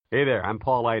Hey there, I'm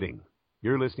Paul Lighting.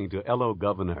 You're listening to Hello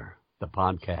Governor, the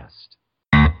podcast.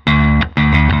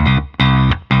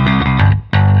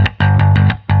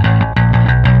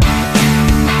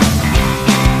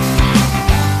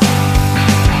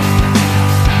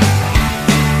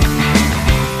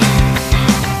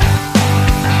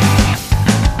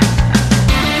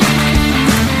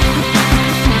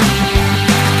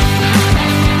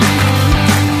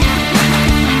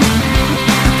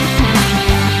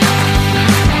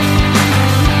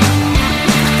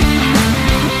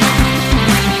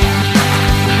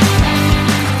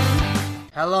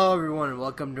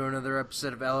 Welcome to another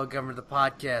episode of Hello Governor the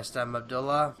podcast. I'm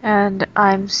Abdullah, and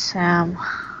I'm Sam.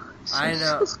 I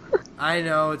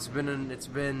know. It's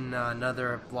been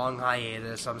another long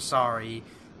hiatus. I'm sorry.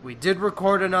 We did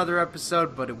record another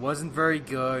episode, but it wasn't very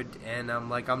good. And I'm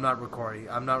not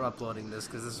uploading this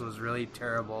because this was really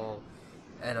terrible.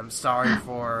 And I'm sorry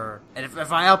for. And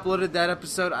if I uploaded that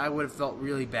episode, I would have felt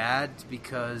really bad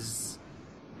because,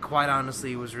 quite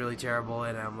honestly, it was really terrible,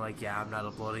 and I'm like, yeah, I'm not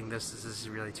uploading this. This is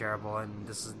really terrible, and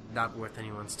this is not worth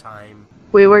anyone's time.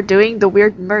 We were doing the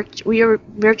weird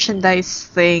merchandise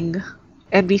thing,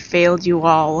 and we failed you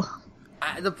all.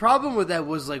 The problem with that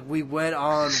was, we went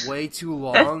on way too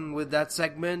long with that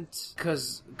segment,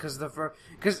 because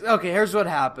here's what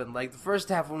happened. The first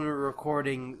half when we were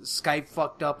recording, Skype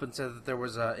fucked up and said that there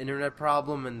was an internet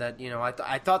problem, and that,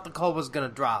 I thought the call was gonna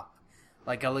drop.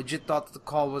 I legit thought that the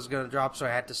call was going to drop, so I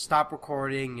had to stop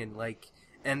recording and,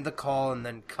 end the call and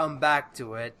then come back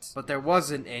to it. But there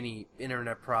wasn't any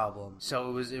internet problem, so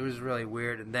it was really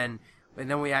weird. And then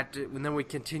we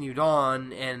continued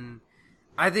on, and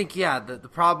I think, the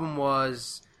problem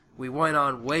was we went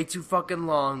on way too fucking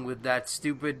long with that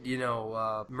stupid,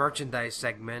 merchandise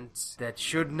segment that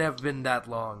shouldn't have been that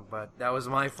long. But that was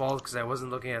my fault because I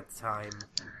wasn't looking at the time.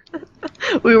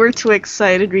 We were too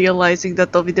excited realizing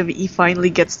that WWE finally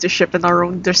gets to ship in our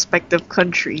own respective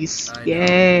countries.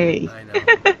 Yay! I know.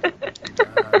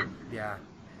 Yeah.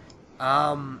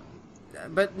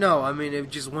 But no, it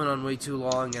just went on way too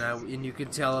long, and you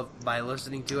could tell by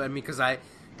listening to it. Because I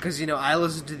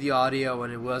listened to the audio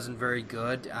and it wasn't very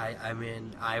good.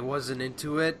 I wasn't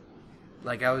into it.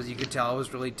 You could tell I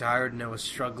was really tired and I was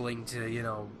struggling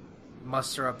to,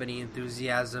 muster up any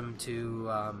enthusiasm to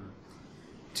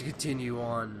continue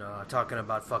on talking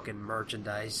about fucking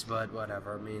merchandise, but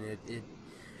whatever.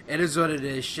 It is what it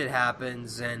is. Shit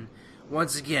happens, and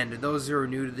once again, to those who are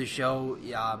new to the show,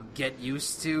 get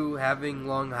used to having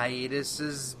long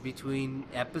hiatuses between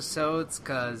episodes,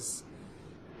 because,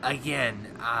 again,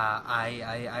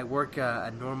 I work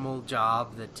a normal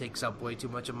job that takes up way too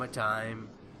much of my time,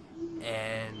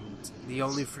 and the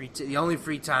only free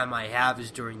time I have is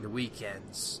during the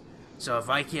weekends. So if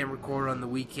I can't record on the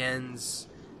weekends,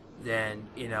 then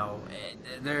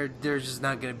there's just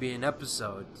not going to be an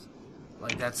episode.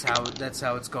 That's how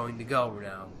it's going to go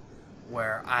now.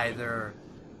 Where either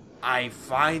I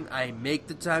make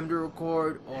the time to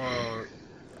record, or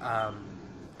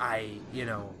I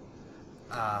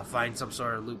find some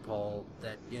sort of loophole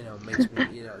that makes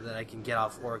me that I can get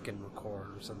off work and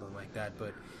record or something like that.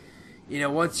 But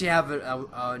once you have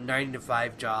a 9 to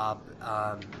 5 job,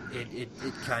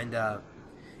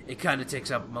 it kind of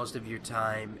takes up most of your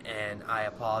time, and I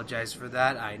apologize for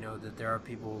that. I know that there are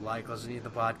people who like listening to the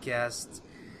podcast,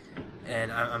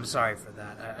 and I'm sorry for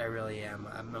that. I really am.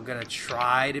 I'm gonna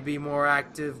try to be more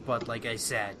active, but like I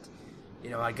said,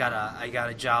 I got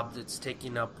a job that's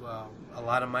taking up a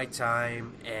lot of my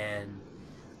time, and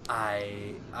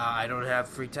I don't have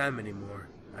free time anymore.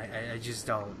 I just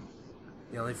don't.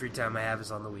 The only free time I have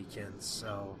is on the weekends,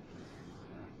 so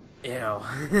It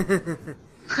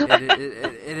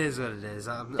is what it is.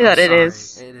 I'm sorry. It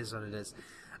is. It is what it is.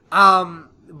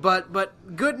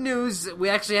 But good news. We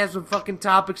actually have some fucking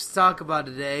topics to talk about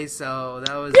today. So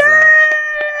that was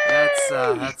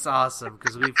that's awesome,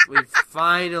 because we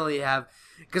finally have.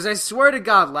 Because I swear to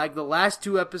God, the last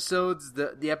two episodes,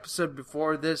 the episode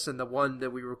before this and the one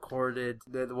that we recorded,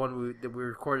 that we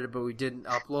recorded but we didn't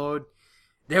upload,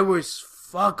 there was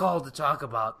fuck all to talk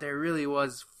about. There really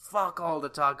was fuck all to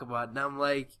talk about, and I'm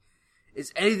like,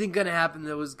 is anything going to happen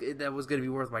that was going to be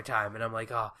worth my time? And I'm like,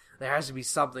 there has to be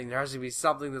something. There has to be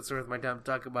something that's worth my time to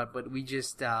talk about. But we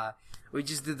just did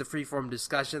the freeform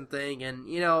discussion thing, and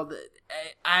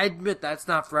I admit that's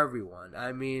not for everyone.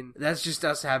 That's just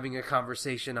us having a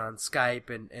conversation on Skype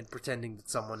and pretending that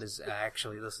someone is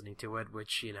actually listening to it.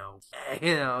 Which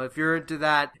if you're into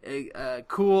that,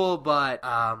 cool. But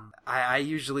I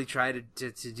usually try to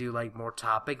do more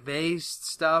topic based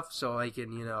stuff so I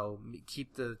can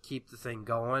keep the thing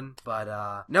going. But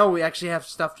no, we actually have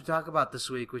stuff to talk about this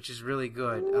week, which is really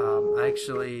good.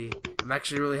 I'm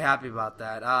actually really happy about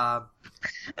that.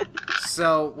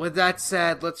 So with that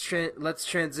said, let's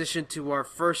transition to our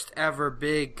first ever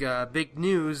big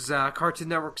news. Cartoon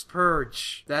Network's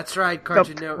Purge. That's right,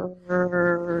 Cartoon Network.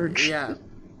 Purge. Yeah,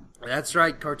 that's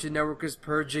right. Cartoon Network is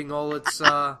purging all its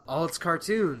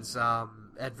cartoons.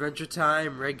 Adventure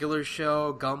Time, regular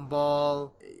show,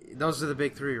 Gumball. Those are the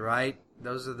big three, right?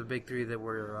 Those are the big three that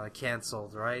were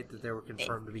canceled, right? That they were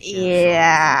confirmed to be canceled.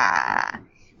 Yeah,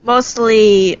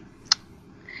 mostly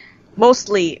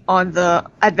on the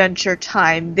Adventure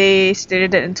Time. They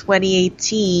stated that in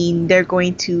 2018 they're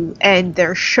going to end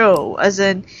their show, as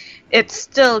in it's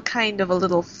still kind of a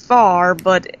little far,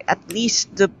 but at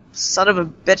least the son of a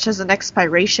bitch has an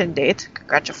expiration date.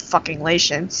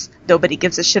 Congratulations. Nobody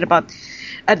gives a shit about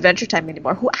Adventure Time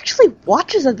anymore. Who actually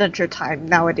watches Adventure Time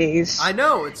nowadays? I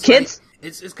know, it's kids.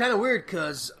 It's kind of weird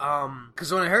because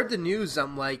when I heard the news,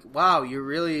 I'm like, wow, you're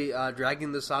really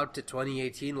dragging this out to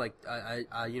 2018, like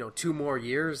 2 more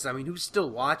years. I mean, who's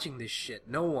still watching this shit?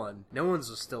 No one. No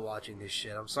one's still watching this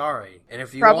shit. I'm sorry. And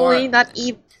if you probably are, not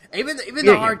even. Even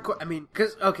the hardcore. I mean,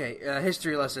 because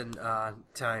history lesson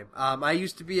time. I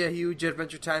used to be a huge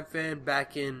Adventure Time fan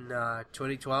back in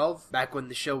 2012, back when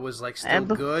the show was like still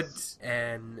good,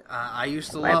 and I used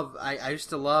to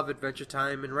love Adventure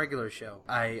Time and regular show.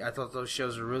 I thought those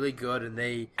shows were really good, and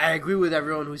I agree with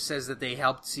everyone who says that they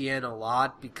helped CN a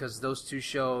lot, because those two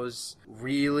shows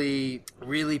really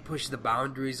pushed the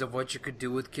boundaries of what you could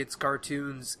do with kids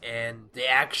cartoons, and they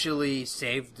actually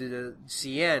saved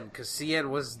CN, because CN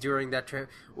was during that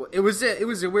it was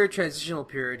a weird transitional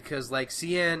period, because like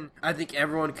CN, I think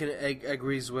everyone can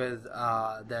agrees with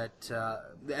that.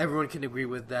 Everyone can agree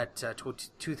with that.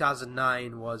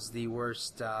 2009 was the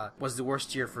worst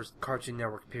year for Cartoon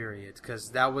Network. Period, because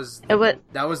that was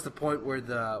the point where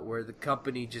the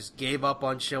company just gave up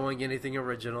on showing anything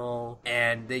original,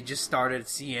 and they just started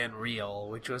CN Real,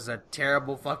 which was a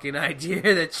terrible fucking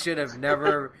idea that should have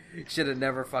never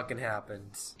fucking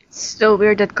happened. So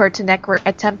weird that Cartoon Network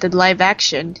attempted live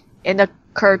action in a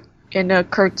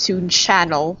cartoon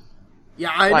channel.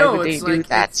 Yeah, I Why know. would It's they do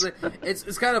that?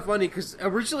 It's kind of funny, because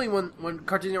originally when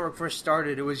Cartoon Network first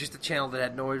started, it was just a channel that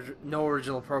had no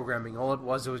original programming. All it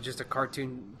was just a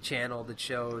cartoon channel that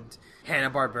showed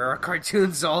Hanna-Barbera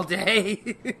cartoons all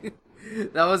day.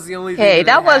 That was the only thing. Hey,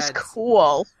 that was had.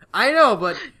 cool. I know,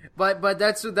 but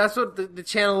that's what the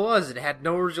channel was. It had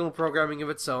no original programming of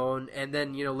its own, and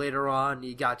then later on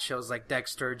you got shows like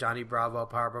Dexter, Johnny Bravo,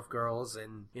 Powerpuff Girls,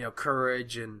 and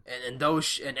Courage, and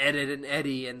those and Ed and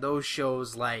Eddie, and those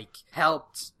shows like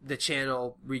helped the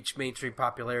channel reach mainstream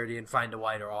popularity and find a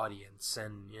wider audience,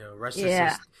 and rest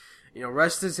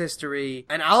is history.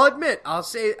 And I'll admit, I'll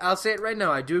say it right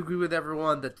now. I do agree with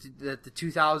everyone that the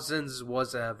 2000s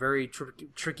was a very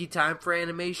tricky time for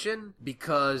animation,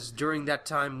 because during that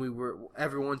time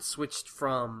everyone switched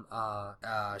from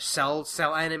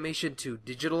cell animation to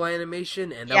digital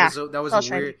animation, and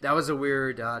that was a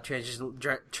weird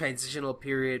transitional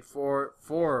period for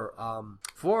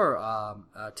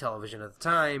television at the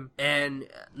time, and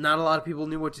not a lot of people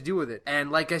knew what to do with it. And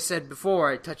like I said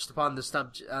before, I touched upon this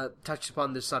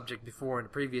subject before in a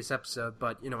previous episode,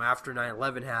 but after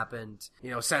 9/11 happened,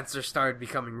 censors started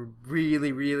becoming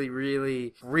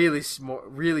really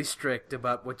strict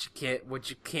about what you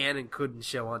can and couldn't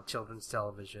show on children's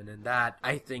television, and that,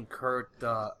 I think, hurt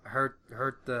the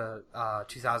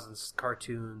 2000s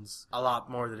cartoons a lot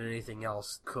more than anything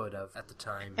else could have at the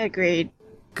time. Agreed.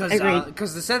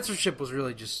 Because the censorship was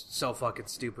really just so fucking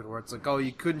stupid, where it's like, oh,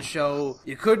 you couldn't show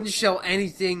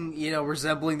anything,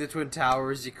 resembling the Twin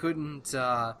Towers. You couldn't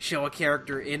show a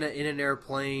character in an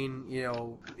airplane,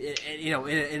 in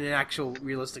an actual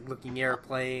realistic looking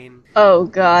airplane. Oh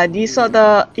god, you saw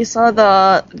the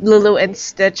Lilo and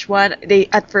Stitch one.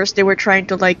 At first they were trying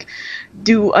to like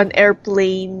do an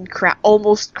airplane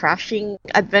almost crashing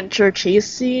adventure chase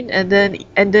scene, and then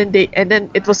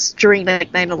it was during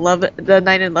like 9/11, the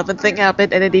 9/11 thing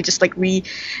happened, and then they just like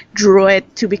redrew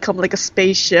it to become like a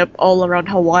spaceship all around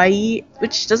Hawaii,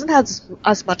 which doesn't have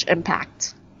as much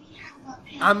impact.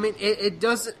 I mean, it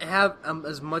doesn't have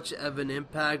as much of an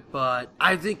impact, but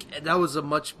I think that was a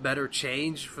much better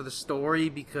change for the story,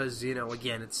 because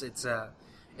again, it's a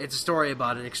story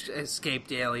about an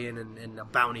escaped alien and a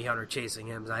bounty hunter chasing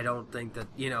him. I don't think that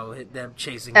them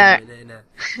chasing him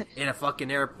in a fucking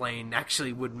airplane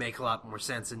actually would make a lot more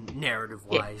sense in narrative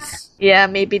wise. Yeah,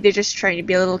 maybe they're just trying to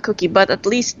be a little cookie, but at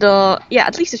least the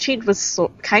change was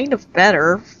kind of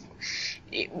better.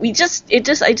 I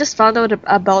just found out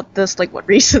about this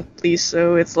recently,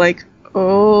 so it's like,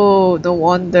 oh, no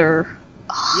wonder.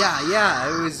 Yeah,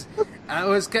 it was. I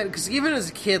was because even as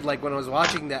a kid, like when I was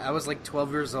watching that, I was like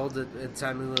 12 years old at the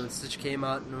time Lilo and Stitch came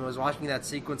out, and when I was watching that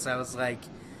sequence, I was like,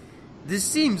 this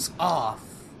seems off.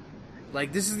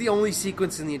 Like, this is the only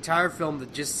sequence in the entire film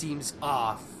that just seems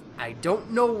off. I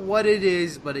don't know what it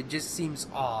is, but it just seems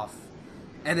off.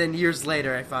 And then years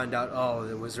later, I found out, oh,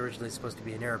 it was originally supposed to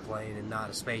be an airplane and not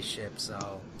a spaceship.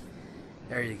 So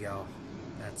there you go.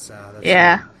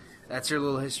 That's your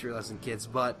little history lesson, kids.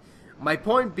 But my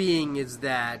point being is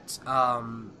that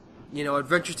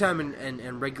Adventure Time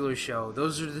and Regular Show,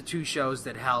 those are the two shows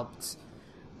that helped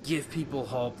give people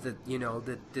hope that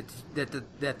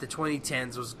that the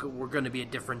 2010s were going to be a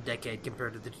different decade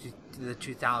compared to the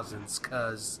 2000s,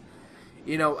 because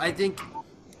I think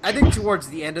towards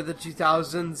the end of the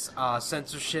 2000s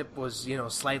censorship was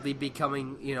slightly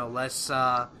becoming less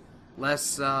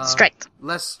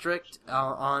strict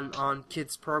on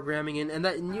kids programming, and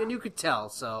that you could tell,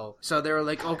 so they were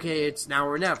like, okay, it's now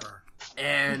or never.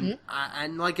 And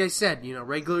and like I said,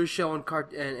 Regular Show and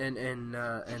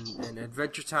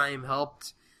Adventure Time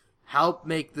helped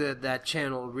make that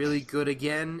channel really good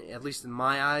again, at least in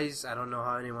my eyes. I don't know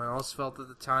how anyone else felt at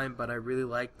the time, but I really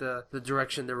liked the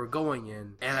direction they were going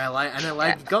in, and I liked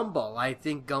Gumball. I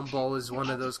think Gumball is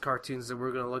one of those cartoons that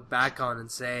we're gonna look back on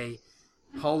and say,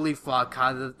 holy fuck,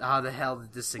 how the hell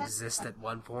did this exist at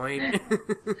one point?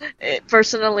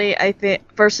 Personally,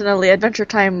 Adventure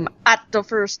Time, at the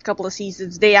first couple of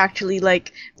seasons, they actually,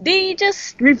 they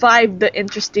just revived the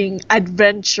interesting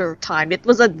Adventure Time. It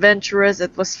was adventurous,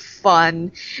 it was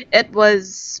fun, it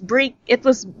was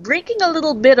breaking a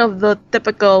little bit of the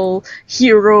typical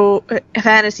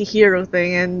fantasy hero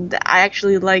thing, and I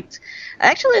actually liked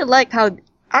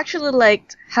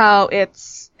how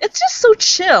it's just so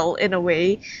chill in a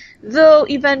way. Though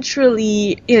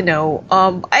eventually, I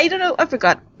don't know, I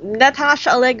forgot,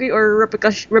 Natasha Allegri or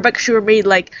Rebecca Sugar made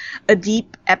a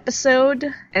deep episode,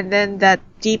 and then that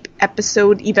deep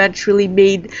episode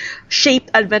eventually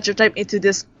shaped Adventure Time into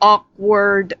this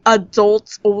awkward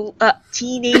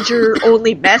teenager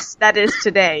only mess that is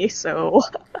today. So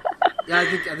yeah, I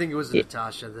think it was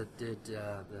Natasha that did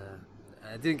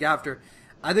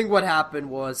I think what happened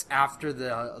was after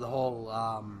the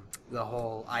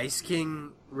whole Ice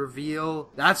King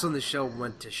reveal, that's when the show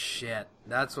went to shit.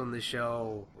 That's when the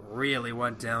show really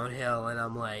went downhill, and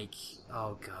I'm like,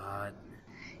 oh god.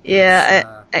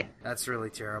 Yeah, that's really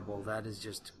terrible. That is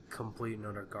just complete and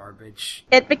utter garbage.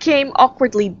 It became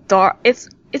awkwardly dark. It's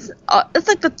like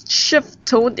the shift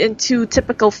toned into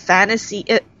typical fantasy.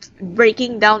 It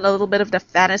breaking down a little bit of the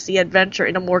fantasy adventure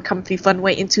in a more comfy, fun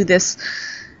way into this.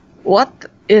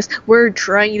 We're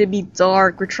trying to be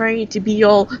dark, we're trying to be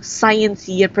all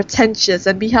sciencey and pretentious,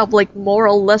 and we have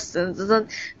moral lessons, and then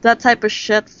that type of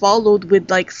shit followed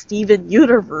with Steven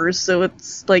Universe, so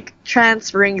it's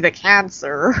transferring the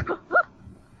cancer.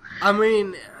 I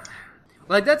mean,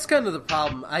 that's kind of the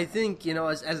problem. I think,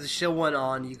 as the show went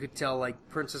on, you could tell,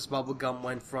 Princess Bubblegum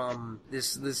went from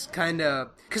this kind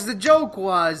of... Because the joke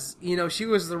was, she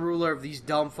was the ruler of these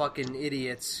dumb fucking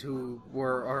idiots who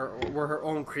were her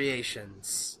own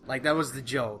creations. That was the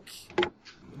joke.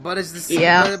 But as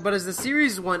the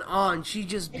series went on, she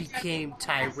just became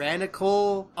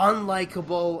tyrannical,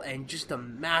 unlikable, and just a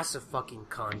massive fucking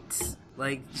cunt.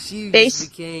 She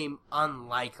became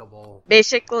unlikable.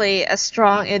 Basically, a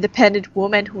strong, independent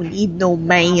woman who need no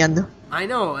man. I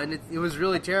know, and it was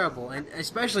really terrible, and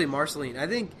especially Marceline. I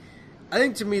think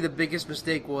to me the biggest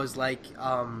mistake was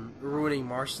ruining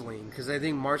Marceline, because I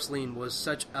think Marceline was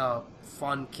such a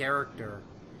fun character.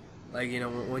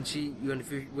 When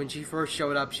she first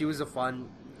showed up, she was a fun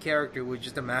character who was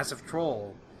just a massive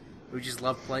troll who just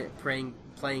loved playing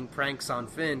pranks on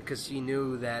Finn, because she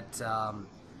knew that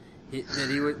he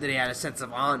had a sense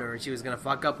of honor, and she was gonna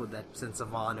fuck up with that sense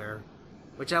of honor,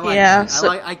 which I like. Yeah,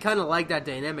 I kind of like that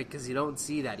dynamic, because you don't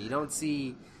see that. You don't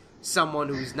see someone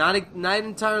who's not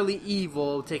entirely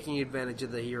evil taking advantage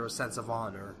of the hero's sense of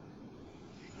honor.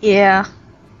 Yeah.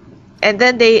 And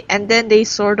then they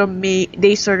sort of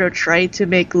tried to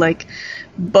make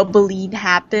Bubbleen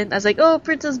happen. I was oh,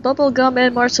 Princess Bubblegum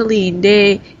and Marceline,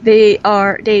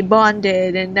 they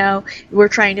bonded, and now we're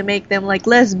trying to make them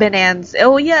lesbians.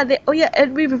 Oh yeah,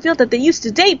 and we revealed that they used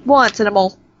to date once, and I'm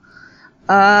all,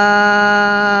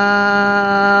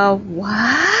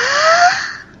 what?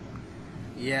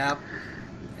 Yep.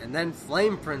 And then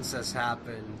Flame Princess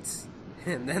happened,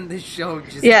 and then the show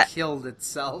just killed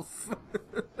itself.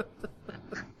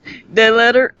 The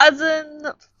letter, as in,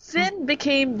 Finn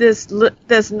became this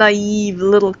naive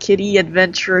little kitty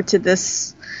adventurer to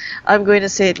this, I'm going to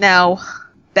say it now,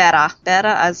 beta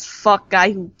as fuck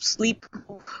guy who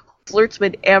flirts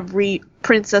with every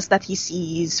princess that he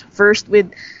sees. First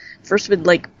with first with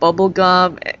like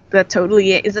bubblegum, that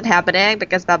totally isn't happening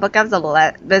because bubblegum's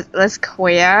less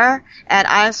queer, and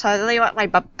I totally want my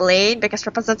bubbling because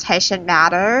representation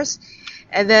matters.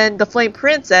 And then the Flame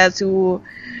Princess, who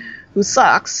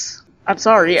sucks. I'm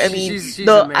sorry. I mean, she's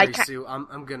a Mary Sue.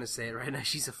 I'm gonna say it right now.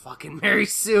 She's a fucking Mary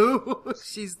Sue.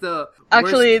 She's the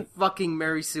worst fucking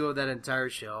Mary Sue of that entire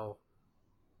show.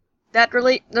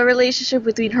 The relationship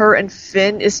between her and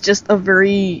Finn is just a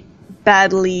very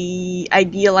badly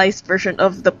idealized version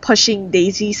of the pushing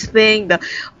daisies thing.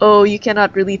 You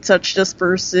cannot really touch this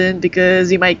person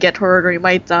because you might get hurt or you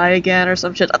might die again or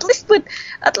some shit. At least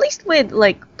with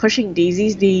like pushing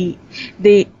daisies,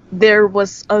 there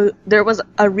was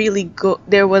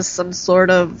some sort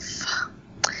of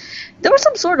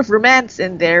romance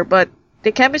in there, but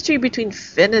the chemistry between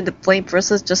Finn and the Flame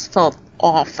Princess just felt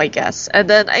off, I guess. And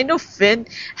then I know Finn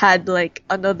had like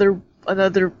another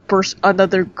flirting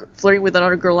with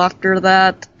another girl after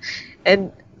that,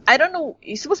 and I don't know.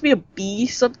 He's supposed to be a B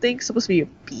something. Supposed to be a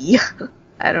B.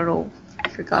 I don't know. I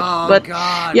forgot. Oh but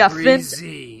God, yeah,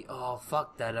 Breezy. Oh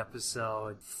fuck that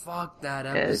episode.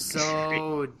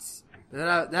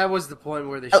 That was the point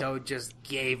where the show just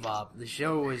gave up. The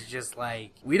show was just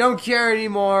like, we don't care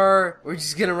anymore. We're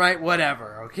just gonna write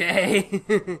whatever, okay?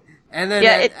 And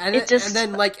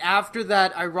then like after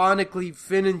that, ironically,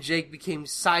 Finn and Jake became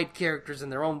side characters in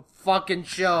their own fucking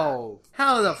show.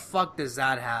 How the fuck does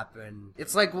that happen?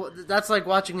 It's like that's like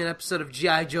watching an episode of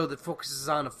G.I. Joe that focuses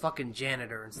on a fucking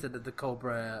janitor instead of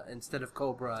Cobra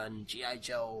and G.I.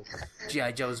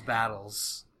 Joe's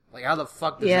battles. Like, how the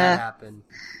fuck does that happen?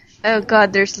 Oh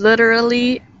god, there's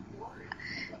literally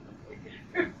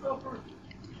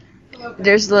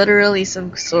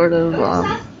some sort of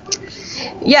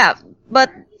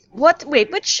but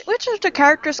which of the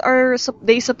characters are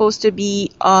they supposed to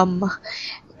be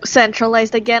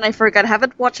centralized again? I forgot. I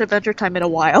haven't watched Adventure Time in a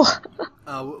while.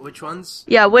 Which ones?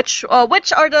 Yeah, which are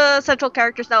the central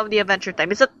characters now of the Adventure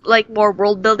Time? Is it like more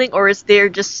world building, or is there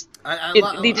just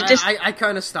I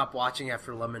kind of stopped watching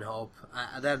after Lemon Hope.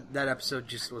 That episode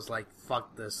just was like,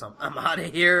 fuck this, I'm out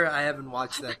of here. I haven't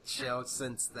watched that show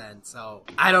since then, so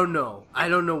I don't know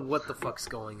what the fuck's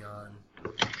going on.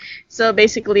 So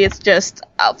basically, it's just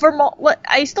what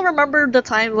I still remember the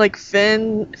time like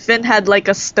Finn had like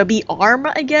a stubby arm,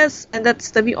 I guess, and that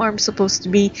stubby arm supposed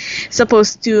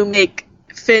to make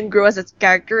Finn grow as a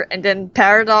character, and then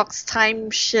paradox time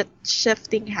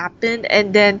shifting happened,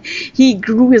 and then he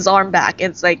grew his arm back.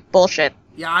 It's like bullshit.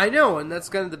 Yeah, I know, and that's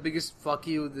kind of the biggest fuck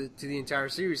you to the entire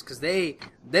series, because they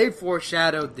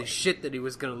foreshadowed the shit that he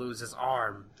was going to lose his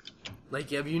arm.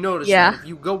 Like, have you noticed that? If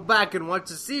you go back and watch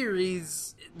the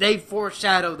series, they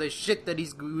foreshadow the shit that he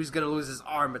was going to lose his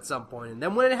arm at some point. And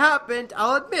then when it happened,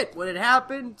 I'll admit,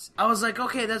 I was like,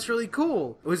 okay, that's really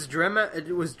cool. It was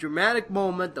a dramatic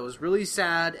moment that was really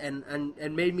sad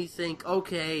and made me think,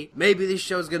 okay, maybe this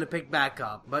show's going to pick back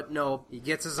up. But no, he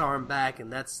gets his arm back, and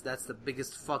that's the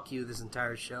biggest fuck you this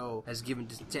entire show has given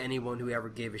to anyone who ever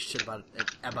gave a shit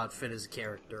about Finn as a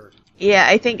character. Yeah,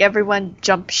 I think everyone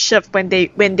jumped ship when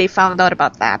they found out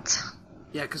about that.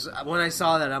 Yeah, because when I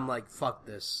saw that, I'm like, fuck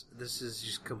this. This is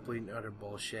just complete and utter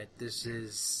bullshit. This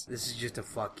is just a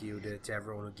fuck you to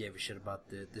everyone who gave a shit about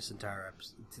this entire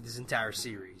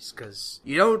series. Because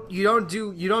you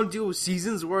don't do a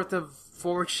season's worth of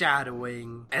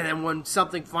foreshadowing, and then when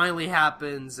something finally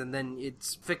happens, and then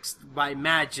it's fixed by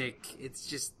magic, it's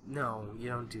just, no, you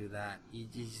don't do that. You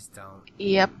just don't.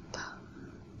 Yep.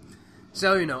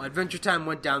 So, Adventure Time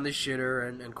went down the shitter,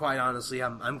 and quite honestly,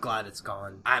 I'm glad it's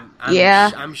gone.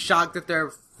 I'm shocked that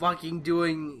they're fucking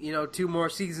doing, 2 more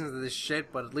seasons of this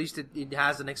shit, but at least it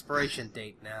has an expiration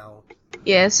date now.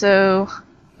 Yeah, so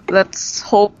let's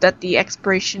hope that the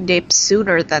expiration date's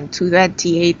sooner than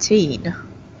 2018.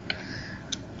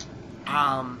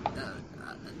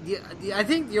 I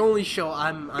think the only show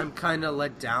I'm kind of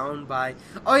let down by...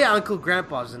 Oh yeah, Uncle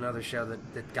Grandpa's another show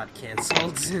that got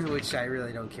canceled, which I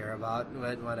really don't care about,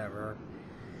 but whatever.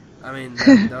 I mean,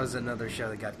 that was another show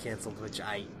that got canceled, which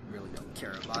I really don't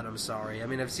care about, I'm sorry. I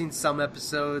mean, I've seen some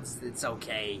episodes, it's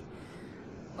okay.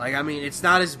 Like, I mean, it's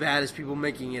not as bad as people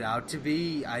making it out to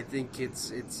be. I think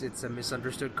it's a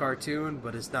misunderstood cartoon,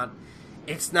 but it's not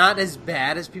as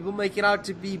bad as people make it out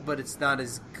to be, but it's not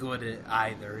as good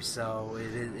either, so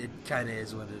it kind of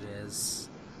is what it is.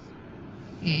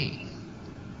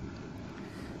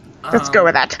 Let's go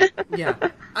with that. Yeah.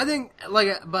 I think,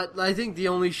 but I think the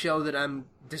only show that I'm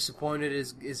disappointed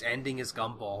is ending is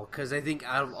Gumball, because I think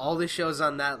out of all the shows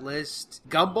on that list,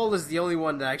 Gumball is the only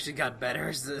one that actually got better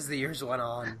as the years went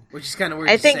on, which is kind of weird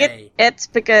to say. I think it's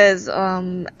because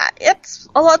it's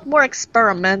a lot more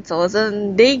experimental,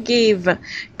 and they gave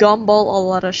Gumball a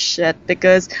lot of shit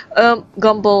because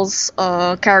Gumball's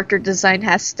character design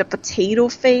has the potato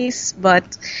face,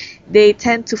 but they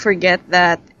tend to forget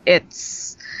that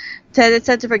they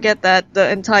tend to forget that the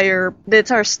entire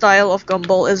style of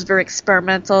Gumball is very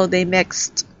experimental. They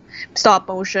mixed stop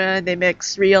motion, they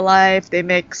mixed real life,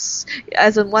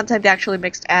 as in one time they actually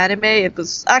mixed anime. It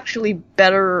was actually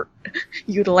better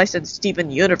utilized than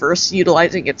Steven Universe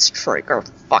utilizing its trigger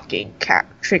fucking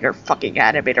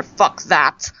animator. Fuck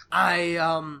that.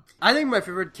 I think my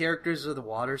favorite characters are the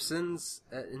Wattersons,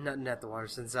 not the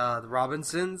Wattersons, the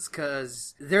Robinsons,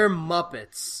 cause they're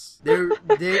Muppets.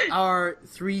 They are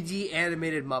 3D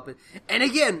animated Muppets. And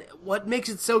again, what makes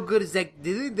it so good is that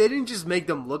they didn't just make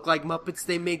them look like Muppets,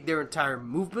 they made their entire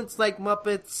movements like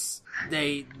Muppets.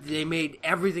 They made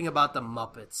everything about the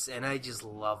Muppets, and I just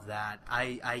love that.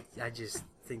 I just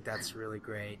think that's really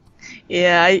great.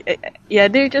 Yeah,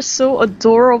 they're just so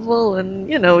adorable, and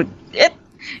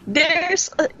there's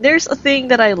a thing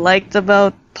that I liked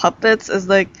about puppets is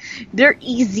like they're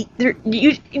easy.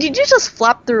 You just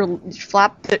flap their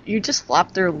lips and you're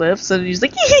just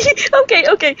like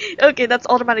okay, that's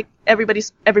automatic. Everybody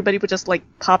would just like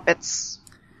puppets.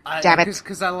 Damn it.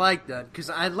 Because I like that. Because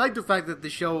I like the fact that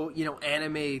the show,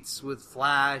 animates with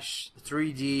Flash,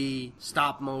 3D,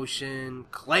 stop motion,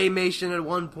 claymation at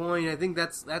one point. I think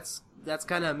that's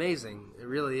kind of amazing. It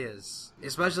really is.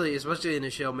 Especially in a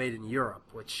show made in Europe,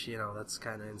 which, that's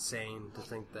kind of insane to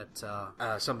think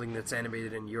that something that's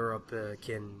animated in Europe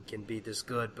can be this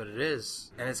good, but it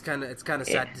is. And it's kind of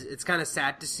sad. It's kind of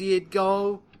sad to see it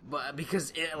go. But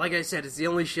because, like I said, it's the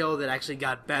only show that actually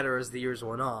got better as the years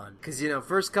went on. Because,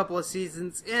 first couple of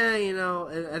seasons, I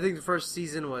think the first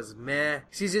season was meh.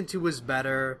 Season 2 was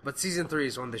better. But Season 3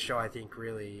 is when the show, I think,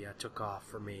 really took off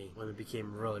for me. When it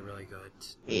became really, really good.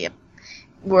 Yep.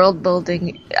 World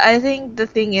building. I think the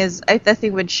thing is, I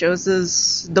think what shows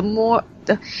is if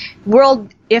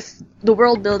the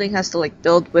world building has to like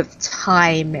build with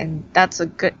time, and that's a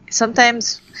good.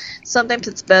 Sometimes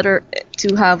it's better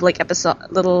to have like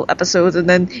little episodes, and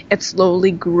then it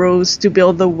slowly grows to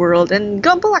build the world. And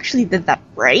Gumball actually did that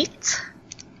right,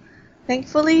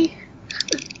 thankfully.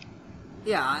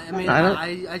 Yeah, I mean,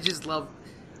 I just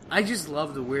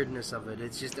love the weirdness of it.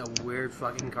 It's just a weird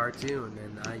fucking cartoon,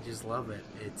 and I just love it.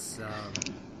 It's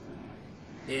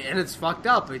and it's fucked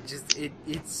up.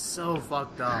 It's so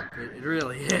fucked up. It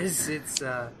really is. It's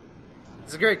a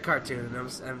great cartoon, and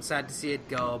I'm sad to see it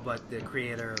go. But the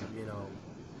creator,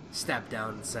 stepped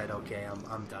down and said, "Okay,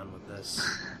 I'm done with this."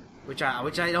 Which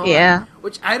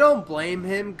I don't blame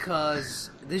him, cause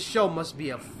this show must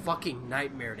be a fucking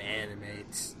nightmare to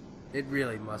animate. It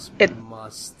really must.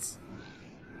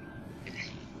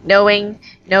 Knowing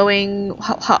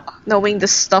the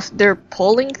stuff they're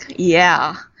pulling,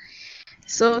 yeah.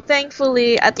 So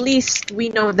thankfully, at least we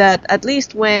know that at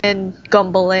least when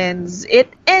Gumball ends,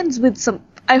 it ends with some.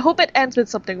 I hope it ends with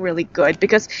something really good,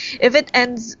 because if it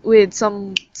ends with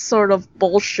some sort of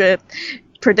bullshit,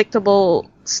 predictable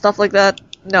stuff like that,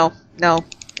 no.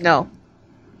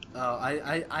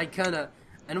 I kind of.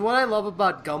 And what I love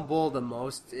about Gumball the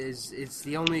most is it's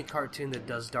the only cartoon that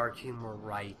does dark humor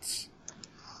right.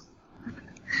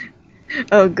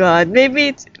 Oh god,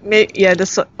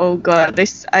 oh god,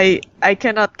 I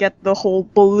cannot get the whole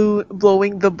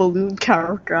blowing the balloon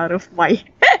character out of my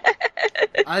head.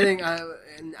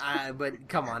 But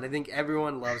come on, I think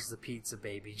everyone loves the pizza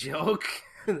baby joke.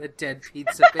 The dead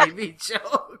pizza baby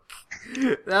joke.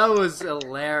 That was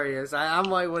hilarious. I'm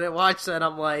like, when I watched that,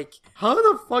 I'm like, how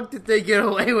the fuck did they get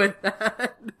away with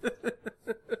that?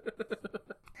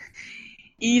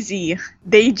 Easy.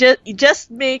 They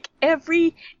just make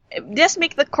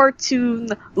the cartoon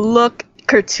look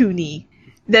cartoony.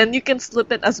 Then you can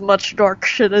slip in as much dark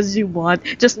shit as you want.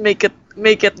 Just make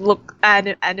it look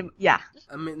yeah.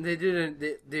 I mean, they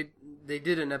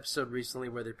did an episode recently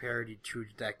where they parodied True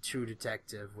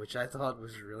Detective, which I thought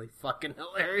was really fucking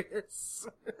hilarious.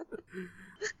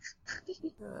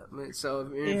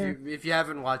 If you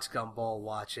haven't watched Gumball,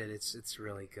 watch it. It's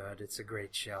really good. It's a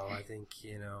great show. I think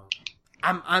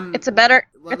It's a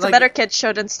better kids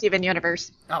show than Steven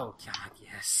Universe. Oh God,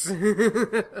 yes.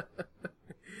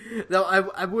 Though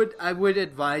I would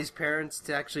advise parents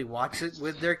to actually watch it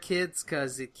with their kids,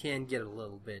 because it can get a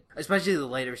little bit, especially the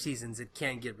later seasons, it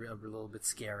can get a little bit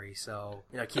scary. So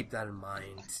keep that in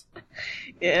mind.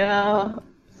 Yeah.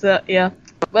 So yeah.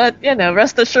 But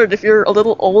rest assured, if you're a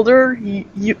little older,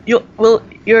 you're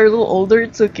a little older.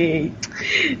 It's okay.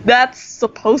 That's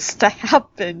supposed to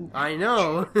happen. I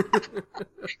know.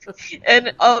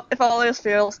 And if all else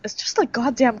fails, it's just a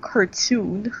goddamn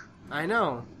cartoon. I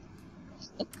know.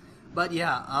 But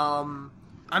yeah,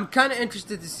 I'm kind of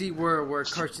interested to see where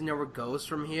Cartoon Network goes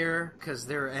from here, because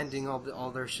they're ending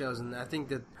all their shows, and I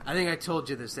think I told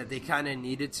you this, that they kind of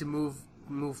needed to move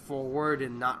forward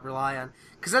and not rely on,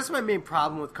 because that's my main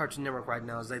problem with Cartoon Network right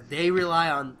now, is that they rely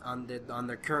on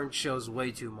their current shows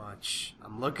way too much.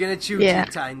 I'm looking at you, Yeah.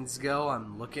 Teen Titans Go.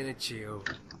 I'm looking at you.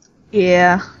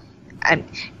 Yeah. And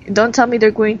don't tell me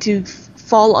they're going to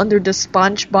fall under the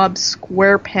SpongeBob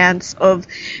SquarePants of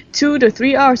 2 to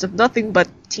 3 hours of nothing but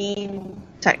Teen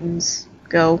Titans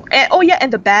Go.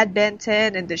 And the Bad Ben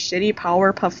 10 and the shitty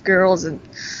Powerpuff Girls and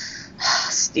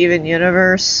Steven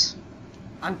Universe.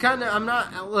 I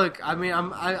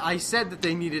said that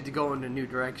they needed to go in a new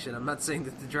direction. I'm not saying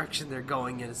that the direction they're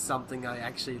going in is something I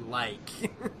actually like.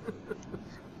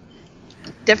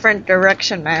 Different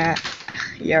direction, man.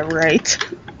 Yeah, right.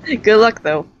 Good luck,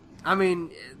 though. I mean,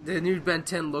 the new Ben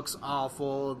 10 looks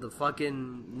awful. The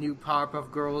fucking new Powerpuff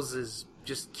Girls is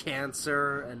just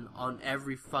cancer, and on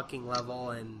every fucking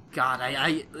level. And God,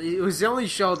 it was the only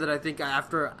show that I think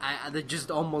that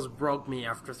just almost broke me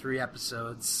after 3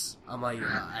 episodes. I'm like,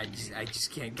 I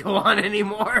just can't go on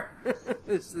anymore.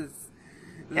 This is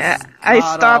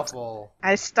awful.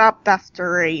 I stopped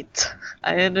after 8.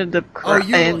 I ended up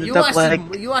crying. You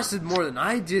lasted more than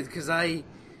I did, because I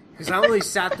only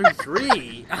sat through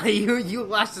 3. You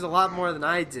lasted a lot more than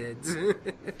I did.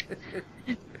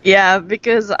 Yeah,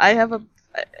 because I have a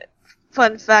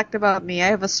fun fact about me. I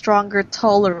have a stronger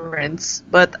tolerance,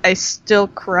 but I still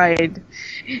cried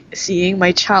seeing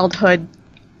my childhood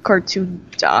cartoon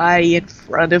die in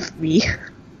front of me.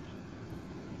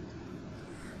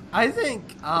 I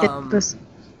think, It was...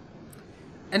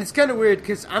 and it's kind of weird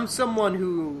because I'm someone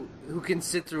who can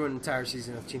sit through an entire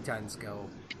season of Teen Titans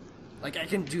Go. Like, I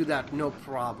can do that, no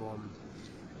problem.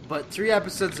 But 3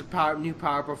 episodes of new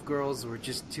Powerpuff Girls were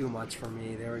just too much for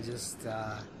me. They were just,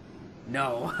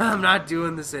 no, I'm not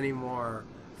doing this anymore.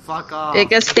 Fuck off.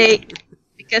 Because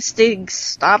they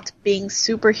stopped being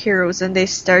superheroes and they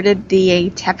started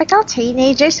being typical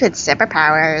teenagers with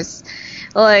superpowers.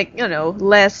 Like,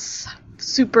 less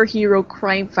superhero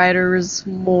crime fighters,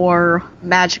 more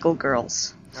magical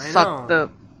girls. Fuck the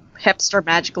hipster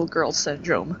magical girl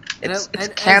syndrome. It's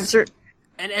cancer.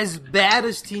 And as bad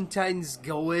as Teen Titans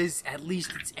Go is, at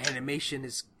least its animation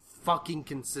is fucking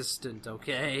consistent,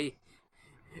 okay?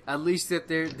 At least that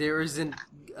there isn't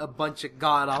a bunch of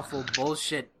god-awful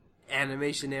bullshit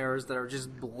animation errors that are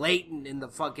just blatant in the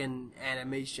fucking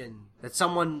animation that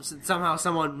somehow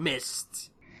someone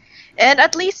missed. And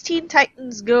at least Teen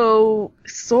Titans Go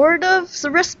sort of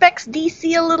respects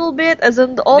DC a little bit, as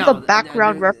in the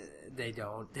background They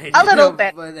don't. A little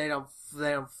bit. They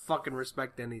don't fucking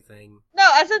respect anything. No,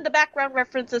 as in the background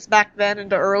references back then and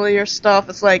the earlier stuff,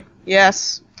 it's like,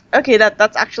 yes, okay,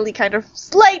 that's actually kind of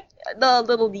slight. The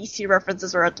little DC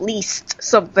references are at least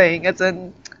something, as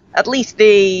in, at least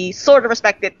they sort of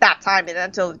respect it that time, and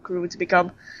until it grew to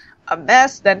become a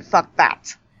mess, then fuck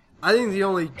that. I think the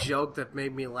only joke that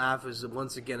made me laugh is,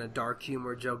 once again, a dark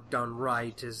humor joke done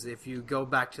right, is if you go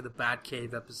back to the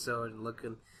Batcave episode and look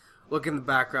in the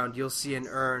background, you'll see an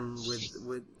urn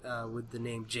with the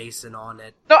name Jason on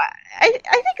it. No, I think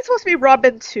it's supposed to be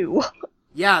Robin too.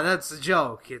 Yeah, that's the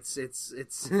joke.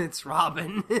 It's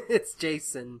Robin. It's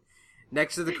Jason.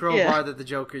 Next to the crowbar that the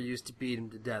Joker used to beat him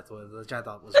to death with, which I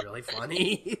thought was really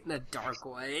funny in a dark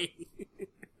way.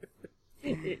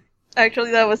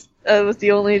 Actually, that was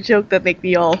the only joke that made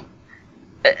me all.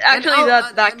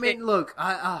 Actually, look,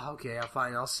 okay,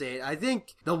 fine, I'll say it. I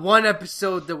think the one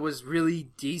episode that was really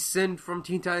decent from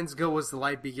Teen Titans Go was the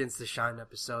Light Begins to Shine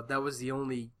episode. That was the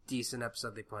only decent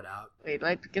episode they put out. Wait,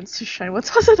 Light Begins to Shine? What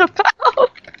was it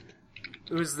about?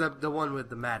 It was the one with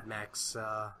the Mad Max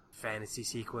fantasy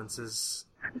sequences.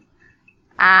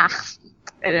 I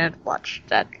didn't watch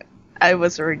that. I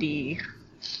was already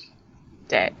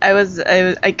dead.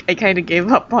 I kind of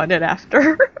gave up on it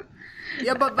after.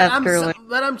 Yeah, but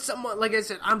I'm someone, like I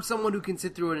said, I'm someone who can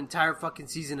sit through an entire fucking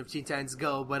season of Teen Titans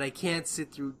Go, but I can't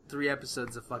sit through 3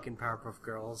 episodes of fucking Powerpuff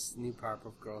Girls, new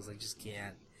Powerpuff Girls. I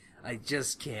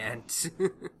just can't.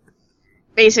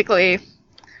 Basically,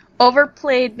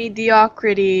 overplayed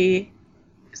mediocrity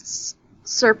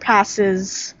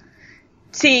surpasses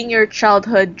seeing your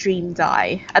childhood dream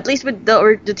die. At least with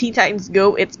the Teen Titans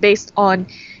Go, it's based on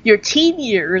your teen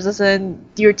years, as in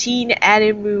your teen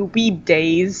anime weeb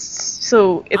days.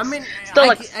 So it's I mean, still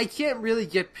I can't really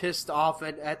get pissed off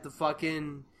at the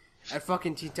fucking at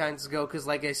fucking Teen Titans Go, because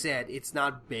like I said, it's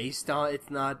not,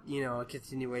 a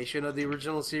continuation of the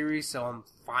original series, so I'm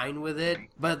fine with it.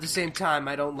 But at the same time,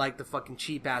 I don't like the fucking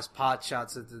cheap-ass pot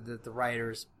shots that the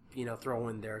writers, throw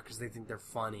in there, because they think they're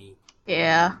funny.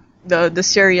 Yeah, the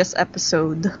serious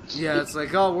episode. Yeah, it's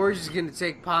like, oh, we're just gonna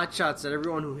take pot shots at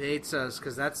everyone who hates us,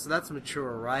 because that's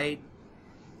mature, right?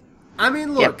 I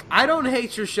mean, look, Yep. I don't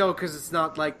hate your show because it's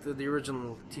not like the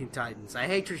original Teen Titans. I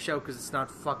hate your show because it's not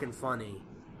fucking funny.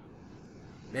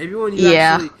 Maybe when you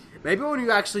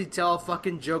actually tell a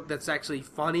fucking joke that's actually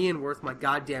funny and worth my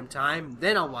goddamn time,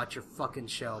 then I'll watch your fucking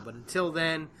show. But until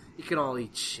then, you can all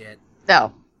eat shit.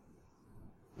 No,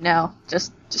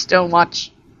 just don't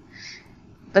watch.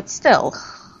 But still.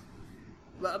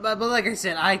 But like I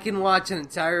said, I can watch an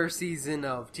entire season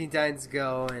of Teen Titans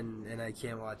Go, and I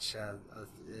can't watch,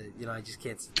 I just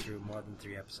can't sit through more than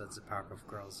 3 episodes of Powerpuff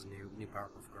Girls, new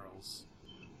Powerpuff Girls.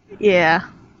 Yeah.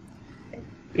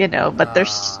 But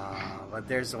there's... But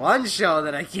there's one show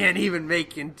that I can't even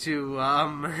make into,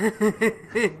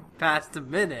 past a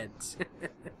minute.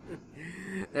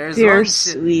 Dear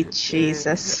sweet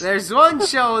Jesus. There's one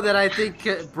show that I think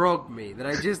broke me, that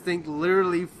I just think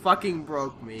literally fucking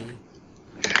broke me.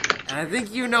 And I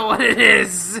think you know what it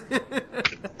is.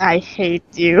 I hate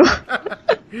you.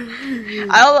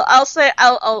 I'll say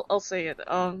it.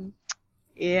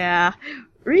 Yeah.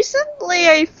 Recently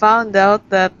I found out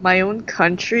that my own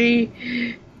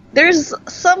country, there's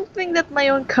something that my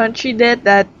own country did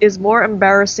that is more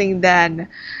embarrassing than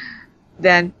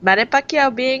Manny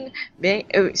Pacquiao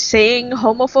saying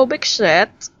homophobic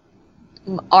shit,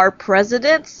 our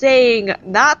president saying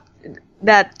not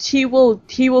that he'll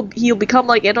become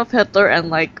like Adolf Hitler and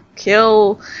like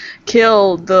kill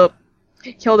the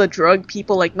drug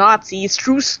people like Nazis.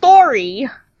 True story.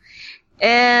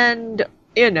 And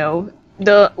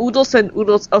the oodles and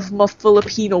oodles of my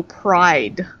Filipino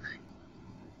pride.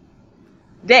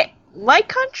 My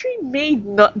country made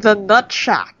the Nut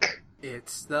Shack.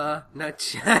 It's the Nut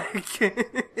Shack.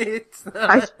 It's the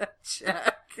Nut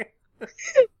Shack.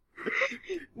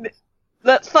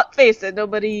 Let's face it,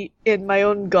 nobody in my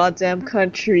own goddamn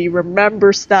country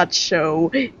remembers that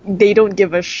show. They don't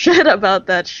give a shit about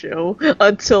that show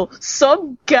until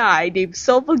some guy named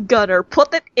Silva Gunner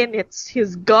put it in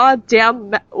his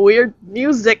goddamn weird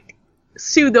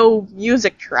pseudo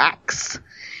music tracks.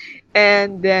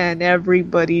 And then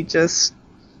everybody just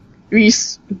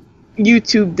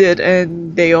YouTubed it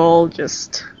and they all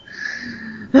just...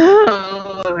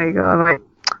 Oh my god,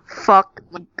 fuck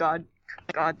my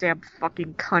goddamn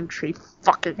fucking country,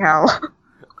 fucking hell.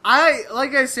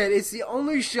 Like I said, it's the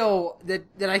only show that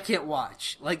I can't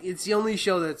watch. Like, it's the only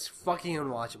show that's fucking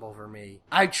unwatchable for me.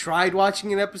 I tried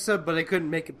watching an episode, but I couldn't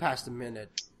make it past a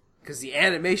minute. Because the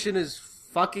animation is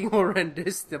fucking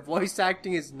horrendous, the voice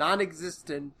acting is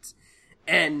non-existent,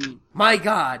 and my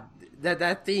god,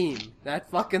 that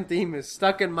fucking theme is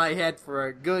stuck in my head for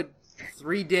a good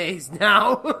 3 days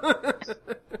now.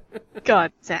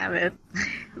 God damn it.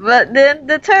 But then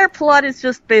the entire plot is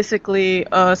just basically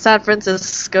San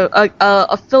Francisco,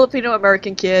 a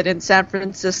Filipino-American kid in San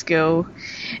Francisco,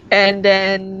 and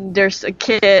then there's a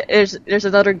kid, there's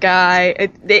another guy,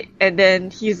 and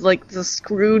then he's like the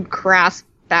screwed, crass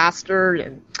bastard,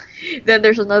 and then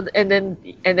there's another, and then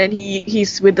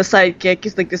he's with the sidekick,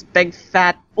 he's like this big,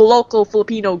 fat, local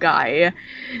Filipino guy,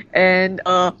 and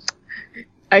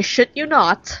I shit you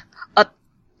not, a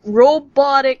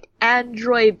robotic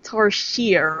android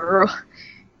Tarsier,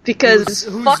 because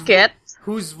fuck it.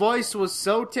 Whose voice was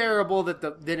so terrible that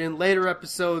in later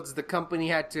episodes the company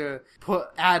had to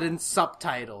add in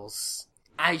subtitles.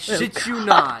 I shit you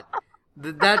not.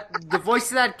 The voice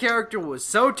of that character was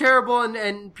so terrible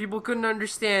and people couldn't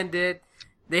understand it.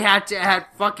 They had to add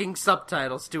fucking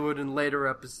subtitles to it in later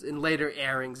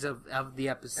airings of the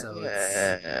episodes.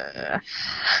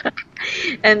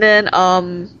 And then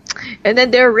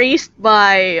they're raised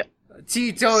by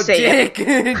Tito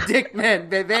Dickman,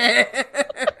 baby.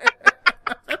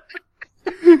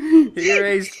 He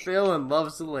raised Phil and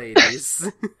loves the ladies.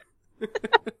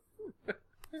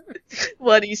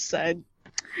 What he said.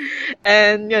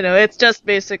 And, it's just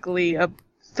basically a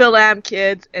Phil-Am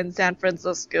kids in San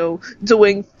Francisco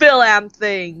doing Phil-Am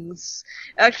things.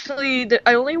 Actually,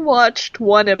 I only watched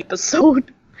one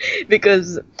episode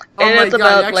because it's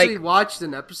about, I actually watched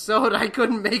an episode. I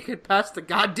couldn't make it past the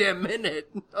goddamn minute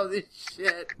of this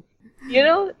shit.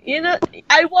 I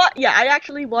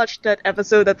actually watched that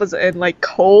episode that was in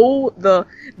Co. The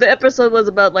episode was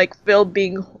about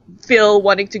Phil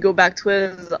wanting to go back to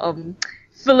his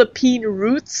Philippine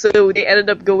roots, so they ended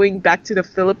up going back to the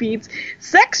Philippines.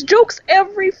 Sex jokes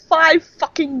every 5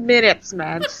 fucking minutes,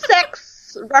 man. Sex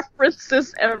gets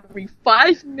references every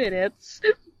 5 minutes,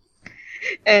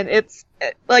 and it's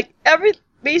like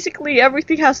basically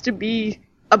everything has to be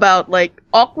about like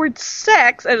awkward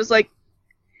sex, and it's like,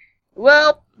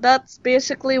 well, that's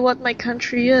basically what my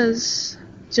country is,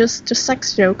 just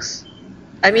sex jokes.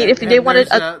 I mean, if they wanted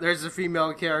there's a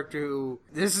female character who...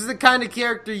 This is the kind of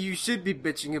character you should be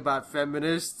bitching about,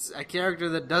 feminists. A character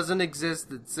that doesn't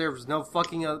exist, that serves no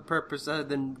fucking other purpose other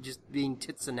than just being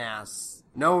tits and ass.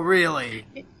 No, really.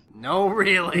 No,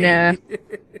 really. Yeah.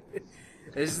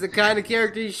 This is the kind of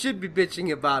character you should be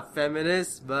bitching about,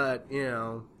 feminists, but, you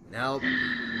know, nope.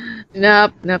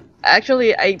 Nope.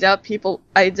 Actually, I doubt people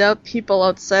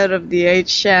outside of the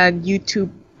 8chan YouTube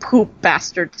poop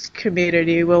bastards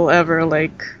community will ever,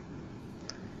 like,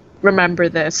 remember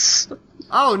this.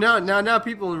 Oh, now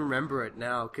people remember it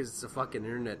now, because it's a fucking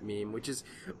internet meme, which is...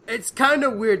 It's kind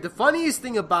of weird. The funniest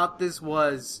thing about this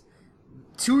was...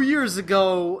 2 years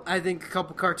ago, I think a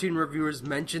couple cartoon reviewers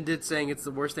mentioned it, saying it's the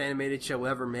worst animated show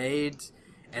ever made,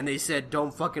 and they said,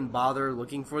 don't fucking bother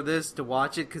looking for this to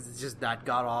watch it, because it's just that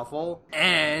god-awful.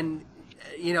 And...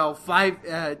 You know,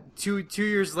 2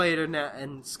 years later now,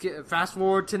 and fast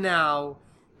forward to now,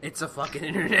 it's a fucking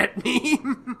internet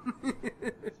meme.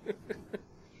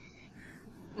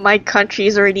 My country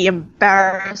is already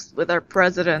embarrassed with our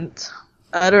president.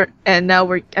 And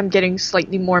now I'm getting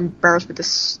slightly more embarrassed with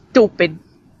this stupid.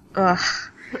 I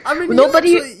mean,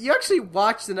 you actually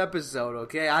watched an episode,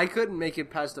 okay? I couldn't make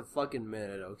it past a fucking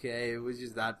minute, okay? It was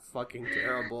just that fucking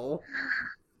terrible.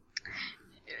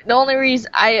 The only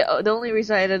reason I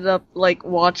ended up like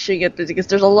watching it is because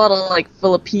there's a lot of like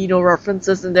Filipino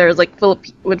references and there's like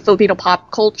with Filipino pop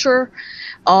culture.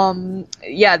 I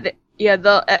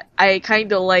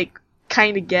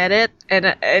kind of get it,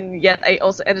 and yet I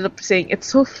also ended up saying it's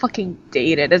so fucking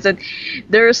dated. As in,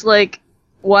 there's like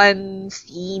one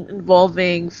scene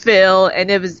involving Phil, and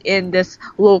it was in this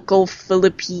local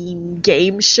Philippine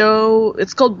game show.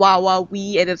 It's called Wawa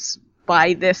Wee, and it's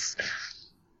by this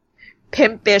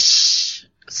pimpish,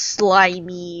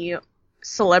 slimy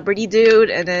celebrity dude,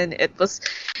 and then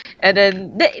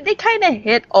they kind of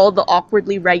hit all the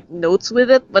awkwardly right notes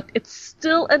with it, but it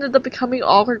still ended up becoming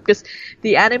awkward because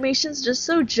the animation's just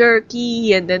so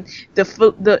jerky, and then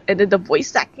the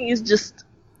voice acting is just,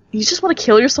 you just want to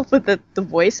kill yourself with the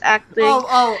voice acting.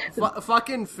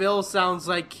 Fucking Phil sounds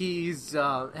like he's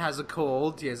has a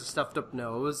cold. He has a stuffed up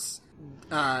nose.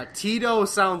 Tito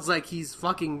sounds like he's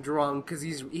fucking drunk because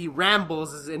he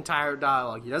rambles his entire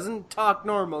dialogue. He doesn't talk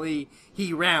normally,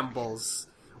 he rambles.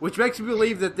 Which makes me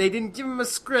believe that they didn't give him a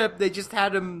script, they just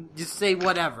had him just say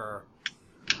whatever.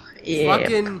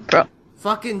 Yeah,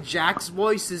 fucking Jack's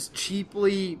voice is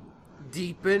cheaply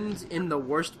deepened in the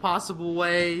worst possible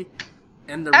way.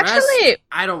 And the rest,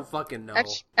 I don't fucking know.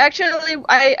 Actually,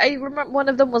 I remember one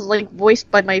of them was like voiced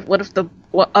by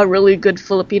a really good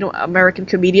Filipino American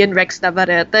comedian, Rex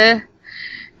Navarrete,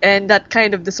 and that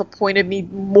kind of disappointed me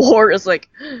more. As like,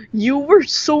 you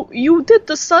did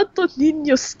the Santo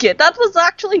Niño skit. That was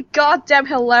actually goddamn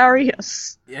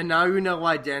hilarious. Yeah, now you know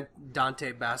why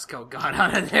Dante Basco got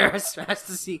out of there as fast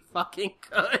as he fucking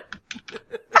could.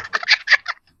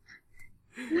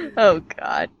 Oh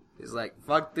god. He's like,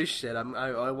 fuck this shit.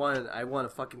 I want a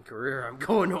fucking career. I'm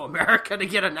going to America to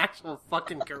get an actual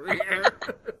fucking career.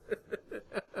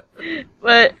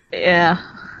 But yeah,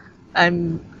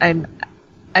 I'm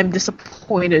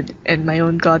disappointed in my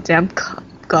own goddamn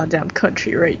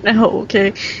country right now.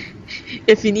 Okay,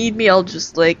 if you need me, I'll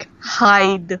just like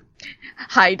hide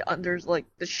under like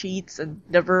the sheets and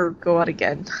never go out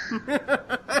again.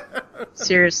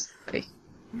 Seriously.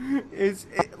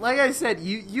 Like I said,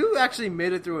 you actually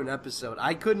made it through an episode.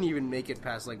 I couldn't even make it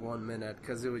past like 1 minute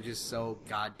because it was just so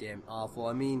goddamn awful.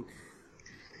 I mean,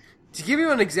 to give you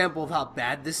an example of how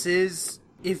bad this is,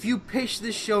 if you pitch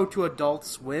this show to Adult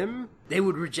Swim, they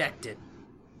would reject it.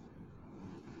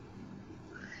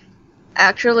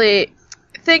 Actually,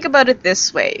 think about it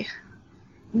this way.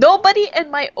 Nobody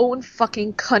in my own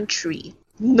fucking country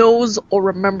knows or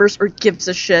remembers or gives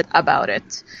a shit about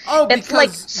it. Oh,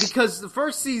 because the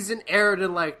first season aired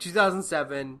in like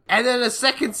 2007, and then the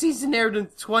second season aired in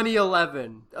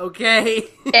 2011. Okay,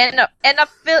 in a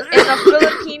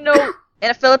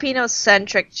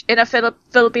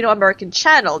Filipino American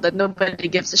channel that nobody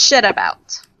gives a shit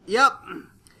about. Yep,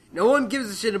 no one gives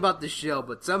a shit about the show,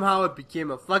 but somehow it became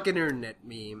a fucking internet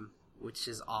meme, which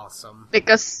is awesome.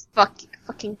 Because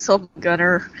fucking Top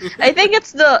Gunner. I think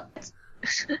it's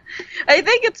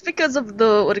because of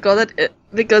the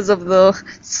because of the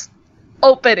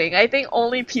opening. I think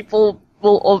only people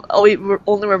only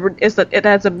remember is that it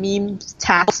has a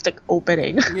meme-tastic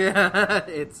opening. Yeah,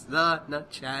 it's the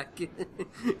nutsack.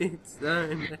 It's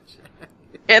the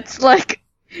nutsack. It's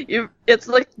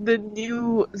like the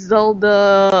new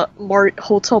Zelda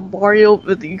Hotel Mario,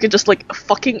 but you can just like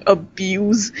fucking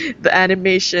abuse the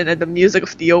animation and the music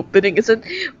of the opening.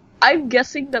 I'm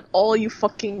guessing that all you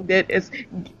fucking did is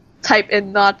type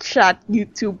in nutsack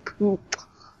YouTube poop.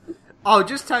 Oh,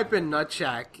 just type in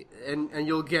nutsack and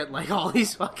you'll get like all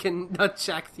these fucking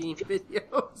nutsack themed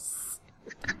videos.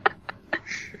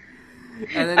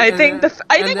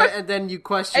 And then you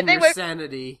question your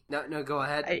sanity. No, go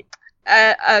ahead.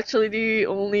 Actually, the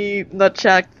only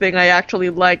nutsack thing I actually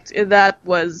liked in that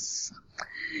was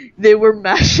they were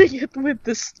mashing it with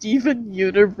the Steven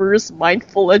Universe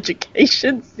mindful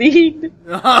education scene.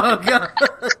 Oh god,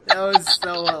 that was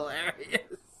so hilarious.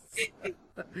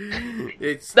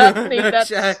 It's that not made that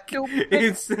nutsack. stupid.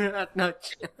 It's not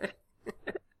nutsack.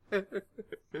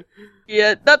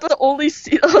 Yeah, that was the only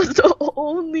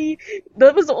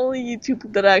that was the only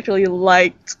YouTube that I actually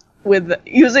liked, with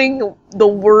using the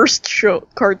worst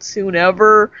cartoon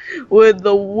ever with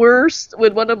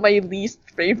one of my least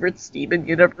favorite Steven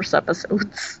Universe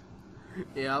episodes.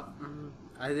 Yep,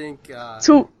 I think.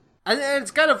 And it's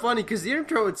kind of funny because the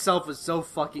intro itself is so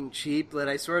fucking cheap that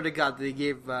I swear to God they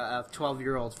gave a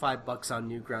 12-year-old $5 on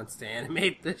Newgrounds to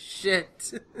animate this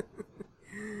shit.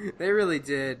 They really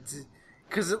did.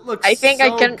 Because it looks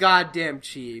goddamn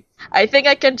cheap. I think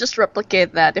I can just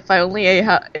replicate that if I only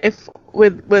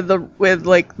with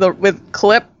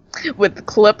clip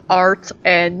art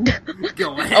and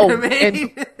go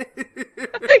animate.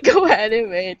 Go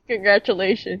animate.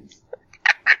 Congratulations.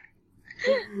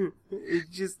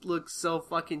 It just looks so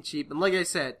fucking cheap. And like I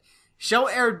said, show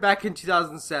aired back in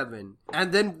 2007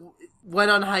 and then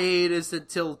went on hiatus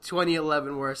until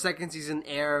 2011 where a second season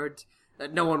aired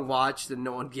that no one watched and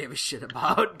no one gave a shit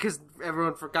about because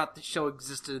everyone forgot the show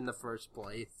existed in the first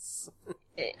place.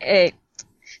 Hey,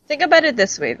 think about it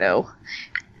this way though.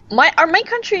 My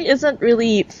country isn't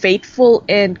really faithful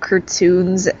in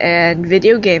cartoons and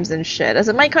video games and shit. As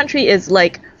in, my country is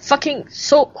like fucking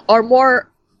are more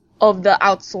of the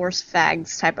outsourced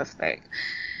fags type of thing.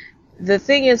 The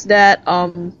thing is that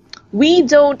we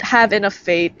don't have enough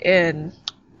faith in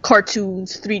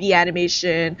cartoons, 3D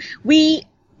animation. We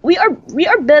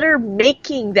are better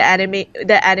making the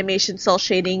animation, cel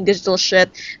shading, digital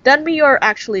shit than we are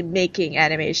actually making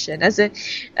animation. As in,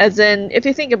 if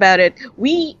you think about it,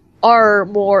 we are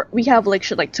better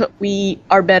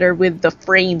with the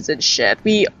frames and shit.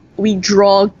 We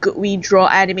draw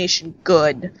animation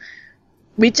good.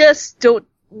 We just don't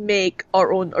make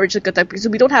our own original content because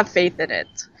we don't have faith in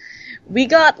it. We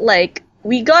got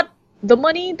the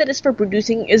money that is for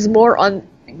producing is more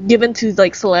given to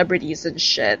like celebrities and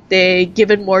shit. They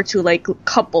give it more to like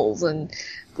couples and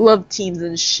love teams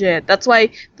and shit. That's why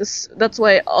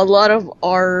a lot of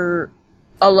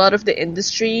the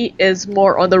industry is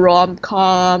more on the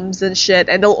rom-coms and shit,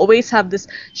 and they'll always have this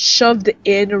shoved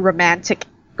in romantic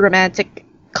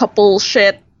couple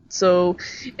shit. So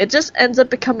it just ends up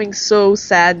becoming so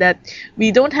sad that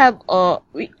we don't have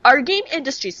our game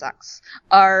industry sucks.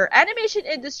 Our animation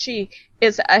industry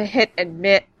is a hit and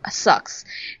miss, sucks.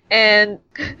 And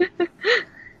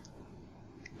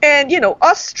and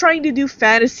us trying to do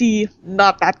fantasy,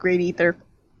 not that great either.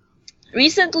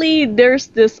 Recently, there's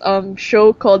this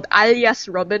show called Alias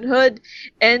Robin Hood,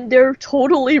 and they're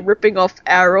totally ripping off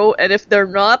Arrow, and if they're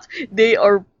not, they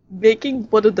are making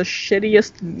one of the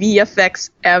shittiest VFX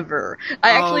ever.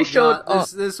 I actually showed.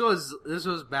 This was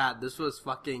bad. This was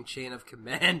fucking Chain of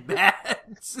Command bad.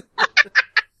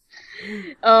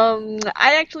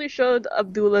 I actually showed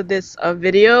Abdullah this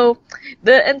video.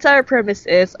 The entire premise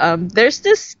is there's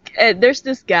this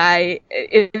guy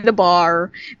in the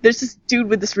bar. There's this dude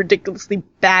with this ridiculously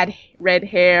bad red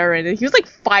hair, and he was like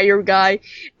fire guy,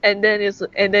 and then is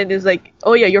like,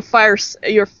 oh yeah, your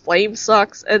flame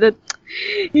sucks, and then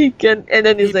he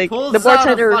the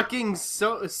bartender out a fucking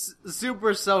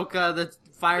super soca that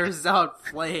fires out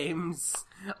flames.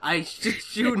 I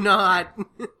shit you not.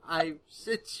 I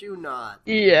shit you not.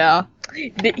 Yeah.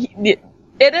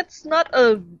 It's not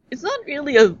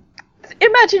really a...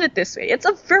 Imagine it this way. It's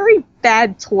a very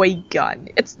bad toy gun.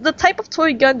 It's the type of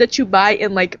toy gun that you buy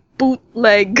in, like,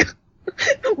 bootleg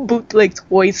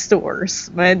toy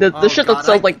stores, man. The shit that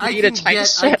sells, like, China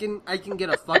shit. I can get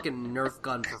a fucking Nerf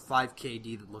gun for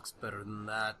 $5 that looks better than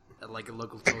that at, like, a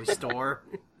local toy store.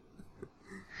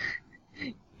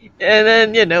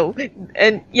 And then,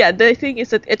 the thing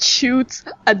is that it shoots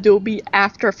Adobe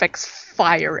After Effects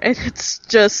fire, and it's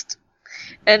just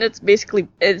and it's basically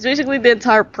the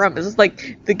entire premise. It's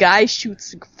like the guy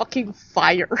shoots fucking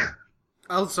fire.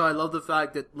 Also, I love the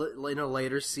fact that in a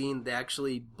later scene they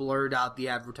actually blurred out the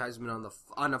advertisement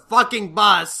on a fucking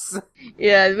bus.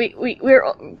 Yeah,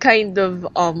 we're kind of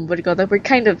what do you call that? We're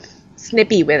kind of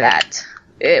snippy with that.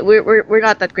 We're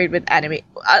not that great with anime.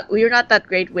 We're not that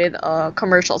great with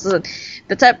commercials.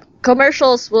 The type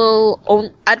commercials will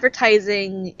own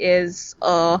advertising is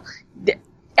the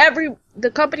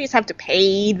companies have to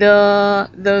pay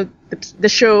the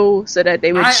show so that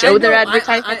they would show their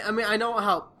advertisement. I mean, I know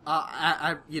how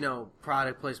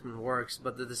product placement works,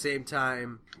 but at the same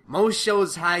time, most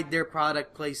shows hide their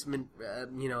product placement,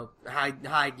 hide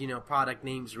product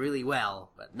names really well,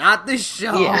 but not this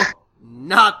show. Yeah.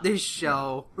 Not this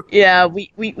show. Yeah,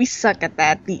 we suck at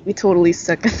that. We totally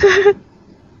suck at that.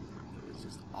 It's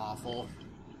just awful.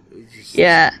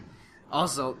 Yeah.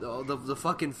 Also, the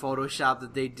fucking Photoshop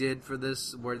that they did for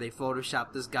this, where they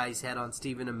photoshopped this guy's head on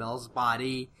Stephen Amell's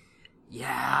body.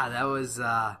 Yeah, that was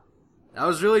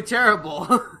really terrible.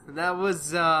 That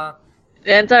was, the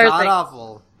entire thing.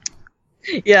 awful.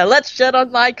 Yeah, let's shit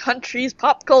on my country's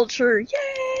pop culture.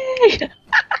 Yay!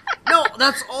 No,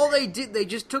 that's all they did. They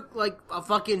just took, like, a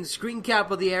fucking screen cap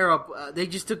of the Arrow. They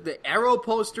just took the Arrow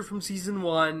poster from season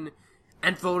 1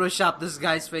 and photoshopped this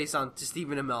guy's face onto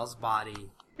Stephen Amell's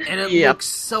body. And it looks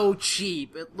so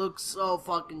cheap. It looks so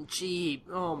fucking cheap.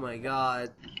 Oh my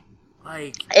god.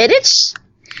 Like... And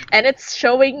it's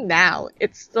showing now.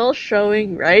 It's still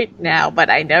showing right now, but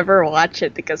I never watch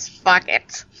it because fuck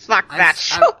it. Fuck that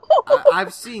show.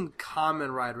 I've seen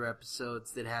Kamen Rider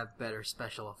episodes that have better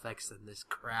special effects than this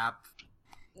crap.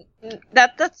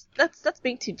 That's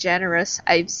being too generous.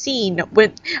 I've seen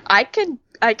when I can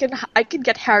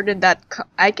get hired in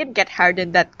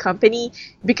that company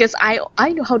because I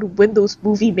know how to Windows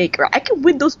Movie Maker. I can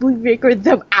Windows Movie Maker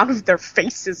them out of their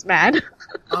faces, man.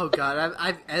 Oh god,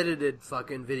 I've edited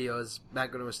fucking videos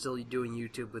back when I was still doing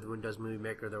YouTube with Windows Movie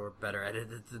Maker that were better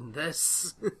edited than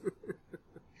this.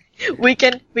 we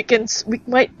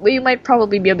might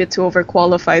probably be a bit too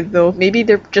overqualified though. Maybe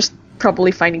they're just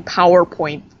probably finding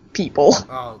PowerPoint people.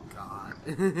 Oh god.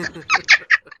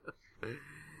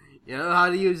 You know how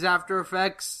to use After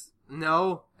Effects?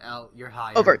 No? You're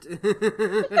hired. Over.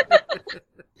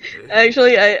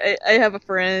 Actually, I have a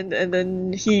friend, and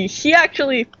then he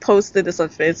actually posted this on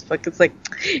Facebook. It's like,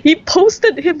 he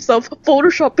posted himself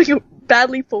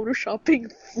badly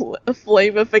photoshopping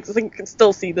flame effects. I think you can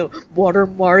still see the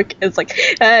watermark. It's like,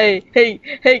 hey,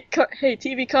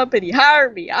 TV company,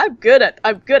 hire me. I'm good at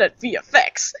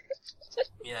VFX.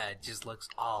 Yeah, it just looks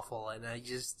awful, and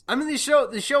the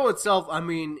show itself. I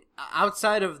mean,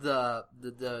 outside of the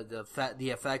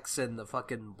effects and the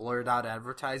fucking blurred out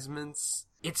advertisements,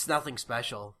 it's nothing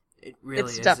special. It really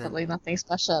isn't. It's definitely nothing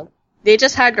special. They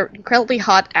just had an incredibly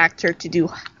hot actor to do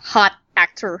hot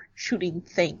actor shooting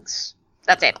things.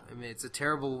 That's it. I mean, it's a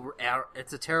terrible Arrow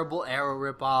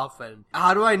ripoff, and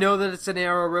how do I know that it's an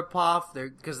Arrow ripoff?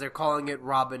 Because they're calling it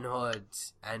Robin Hood,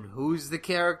 and who's the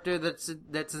character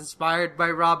that's inspired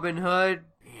by Robin Hood?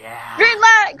 Yeah,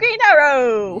 Green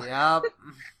Arrow.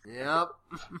 Yep.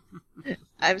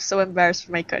 I'm so embarrassed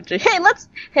for my country.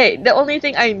 Hey, the only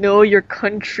thing I know your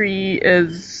country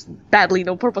is badly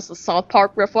known for was the South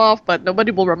Park ripoff, but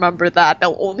nobody will remember that.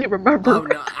 They'll only remember... Oh,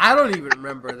 no, I don't even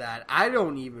remember that. I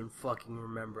don't even fucking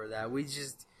remember that.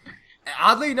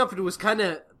 Oddly enough, it was kind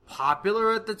of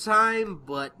popular at the time,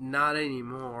 but not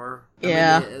anymore.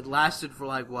 Yeah. I mean, it lasted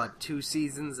for 2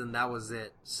 seasons, and that was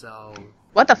it, so...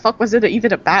 What the fuck was it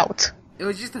even about? It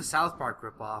was just a South Park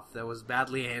ripoff that was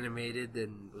badly animated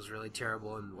and was really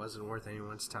terrible and wasn't worth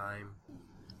anyone's time.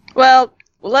 Well,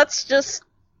 let's just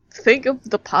think of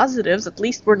the positives. At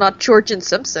least we're not George and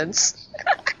Simpsons.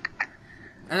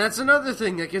 And that's another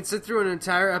thing. I can sit through an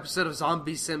entire episode of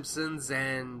Zombie Simpsons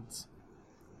and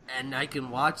I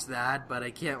can watch that, but I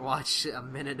can't watch a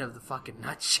minute of the fucking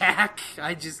Nut Shack.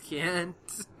 I just can't.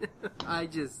 I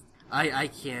just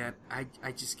can't. I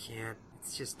just can't.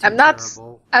 It's just too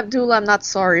terrible. Abdullah, I'm not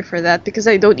sorry for that because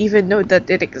I don't even know that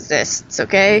it exists,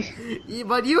 okay? Yeah,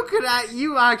 but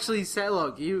you actually said,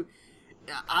 look,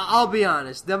 I'll be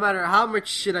honest, no matter how much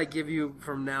shit I give you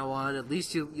from now on, at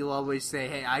least you'll always say,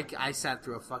 hey, I sat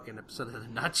through a fucking episode of the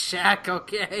Nut Shack,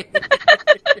 okay?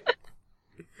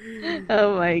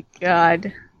 Oh my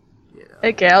god. Yeah.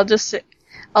 Okay,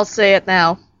 I'll say it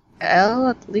now. Well,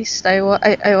 at least I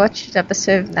watched an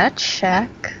episode of Nut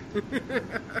Shack.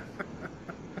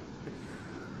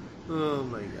 Oh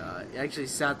my god! I actually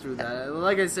sat through that.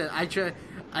 Like I said,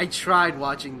 I tried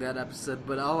watching that episode,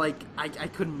 but I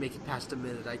couldn't make it past a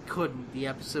minute. I couldn't. The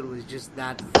episode was just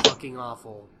that fucking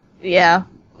awful. Yeah,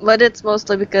 but it's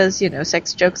mostly because,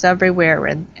 sex jokes everywhere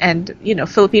and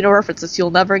Filipino references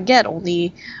you'll never get.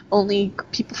 Only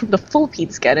people from the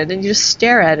Philippines get it, and you just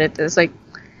stare at it. It's like,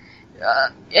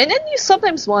 and then you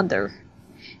sometimes wonder.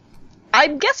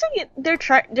 I'm guessing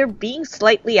they're being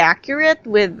slightly accurate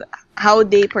with how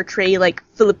they portray like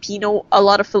a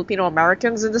lot of Filipino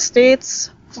Americans in the States.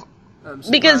 I'm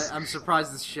Because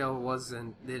surprised this show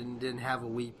didn't have a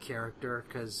weep character,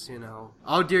 because,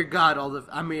 oh dear God,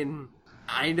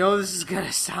 I know this is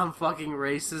gonna sound fucking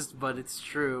racist, but it's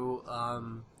true.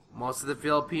 Most of the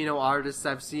Filipino artists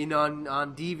I've seen on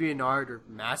DeviantArt are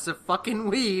massive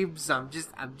fucking weebs. I'm just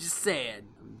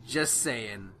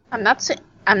saying. I'm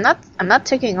not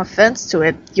taking offense to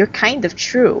it. You're kind of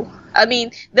true. I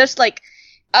mean, there's like,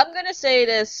 I'm gonna say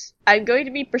this. I'm going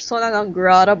to be persona non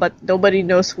grata, but nobody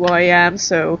knows who I am,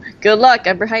 so good luck.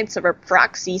 I'm behind several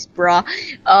proxies, brah.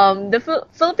 The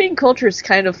Philippine culture is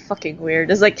kind of fucking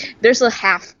weird. You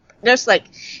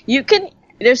can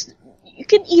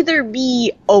either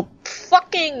be a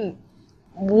fucking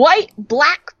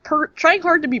trying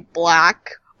hard to be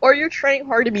black, or you're trying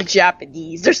hard to be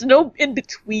Japanese. There's no in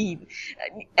between.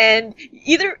 And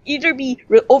either be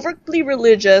overtly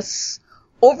religious,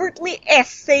 overtly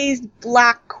essays,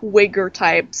 black wigger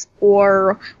types,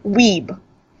 or weeb.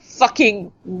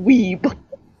 Fucking weeb.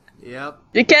 Yep.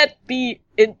 You can't be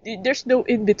there's no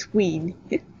in between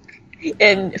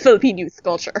in Philippine youth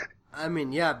culture. I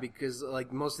mean, yeah, because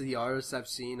like most of the artists I've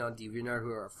seen on DeviantArt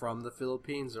who are from the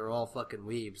Philippines are all fucking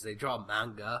weebs. They draw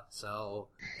manga, so,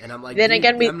 and I'm like,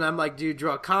 I'm like, do you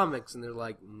draw comics? And they're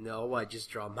like, no, I just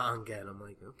draw manga. And I'm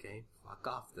like, okay, fuck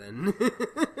off then.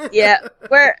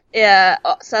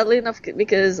 Sadly enough,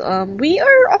 because we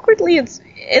are awkwardly, it's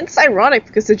ironic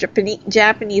because the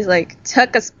Japanese like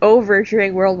took us over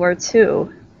during World War II.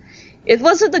 It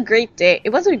wasn't a great day. It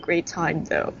wasn't a great time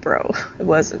though, bro. It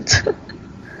wasn't.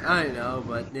 I know,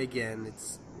 but again,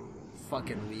 it's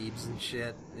fucking weebs and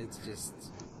shit. It's just,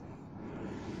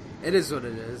 it is what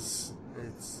it is.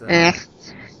 It's a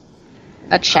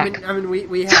check. I mean,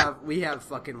 we have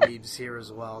fucking weebs here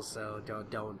as well, so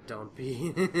don't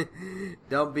be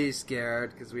don't be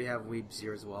scared, because we have weebs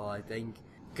here as well. I think.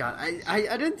 God,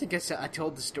 I didn't think I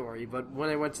told the story, but when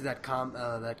I went to that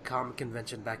comic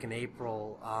convention back in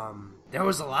April, there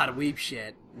was a lot of weeb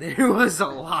shit. There was a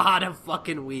lot of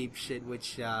fucking weeb shit,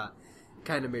 which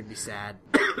kind of made me sad.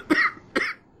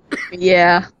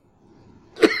 Yeah.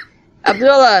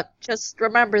 Abdullah, just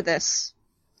remember this.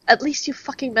 At least you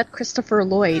fucking met Christopher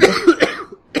Lloyd.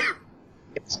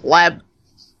 Pleb.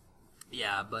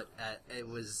 Yeah, but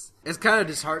it's kind of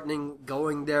disheartening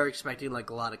going there expecting like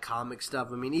a lot of comic stuff.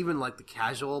 I mean, even like the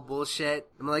casual bullshit.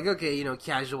 I'm like, okay,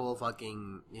 casual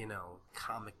fucking,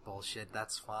 comic bullshit,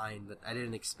 that's fine, but I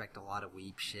didn't expect a lot of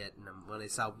weeb shit, and when I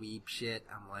saw weeb shit,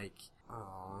 I'm like,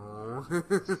 oh.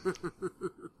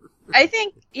 I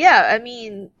think, I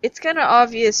mean, it's kind of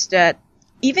obvious that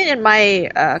even in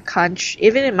my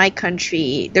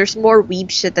country, there's more weeb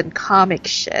shit than comic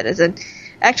shit. As in,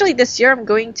 actually, this year I'm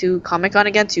going to Comic-Con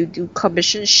again to do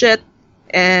commission shit,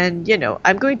 and,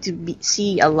 I'm going to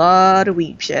see a lot of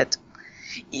weeb shit.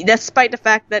 Despite the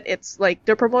fact that it's like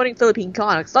they're promoting Philippine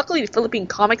comics. Luckily, the Philippine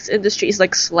comics industry is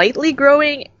like slightly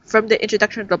growing from the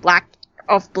introduction of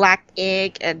Black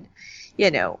Ink, and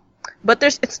but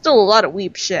it's still a lot of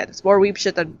weeb shit. It's more weeb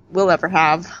shit than we'll ever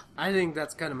have. I think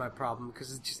that's kind of my problem,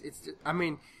 because I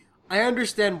mean, I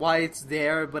understand why it's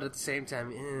there, but at the same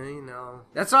time,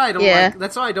 that's why I don't like.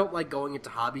 That's why I don't like going into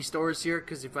hobby stores here.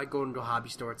 Because if I go into a hobby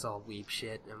store, it's all weeb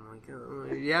shit. I'm like,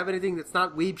 do you have anything that's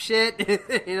not weeb shit?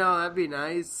 That'd be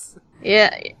nice.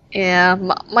 Yeah.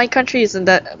 My country isn't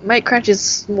that. My country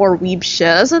is more weeb shit.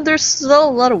 As in, there's still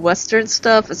a lot of Western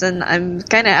stuff. As in, I'm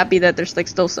kind of happy that there's like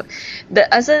still some.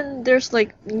 As in, there's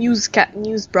like news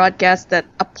broadcasts that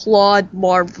applaud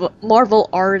Marvel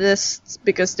artists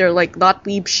because they're like not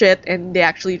weeb shit and they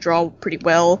actually draw pretty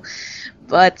well.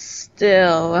 But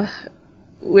still,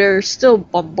 we're still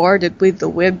bombarded with the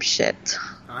web shit.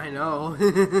 I know.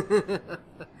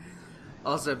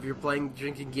 Also, if you're playing the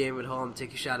drinking game at home,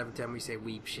 take a shot every time we say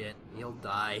weep shit. You'll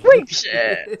die. Weep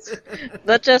shit.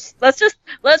 let's just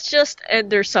end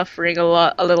their suffering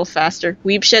a little faster.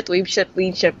 Weep shit, weep shit,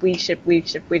 weep shit, weep shit, weep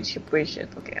shit, weep shit, weep shit.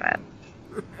 Okay, man.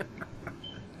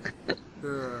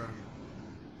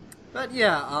 But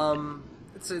yeah,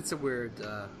 it's a weird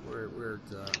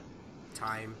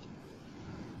time.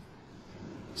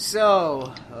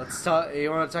 So let's talk. You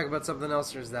want to talk about something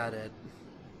else, or is that it?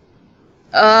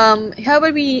 How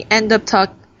about we end up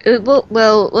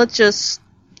let's just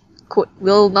quit.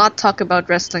 We'll not talk about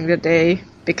wrestling today.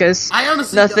 because I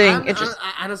honestly nothing don't, interesting.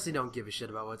 I honestly don't give a shit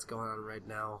about what's going on right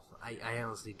now. I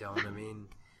honestly don't. I mean,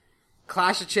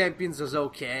 Clash of Champions was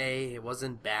okay. It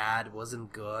wasn't bad. It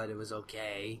wasn't good. It was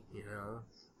okay. You know.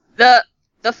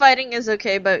 The fighting is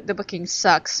okay, but the booking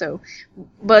sucks. So,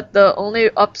 but the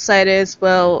only upside is,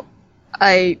 well,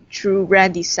 I drew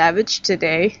Randy Savage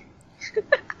today.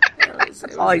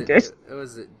 That's all I did. It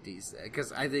was a decent,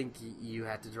 because I think you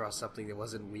had to draw something that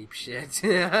wasn't weep shit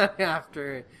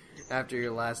after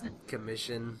your last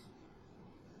commission.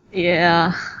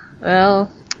 Yeah,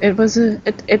 well, it was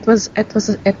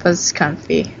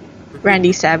comfy.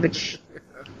 Randy Savage.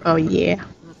 Oh yeah.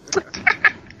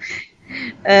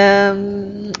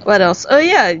 What else? Oh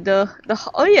yeah,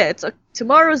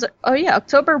 tomorrow's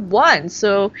October 1.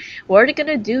 So what are they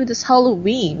gonna do this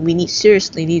Halloween? We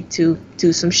seriously need to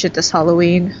do some shit this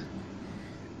Halloween.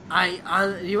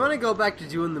 You want to go back to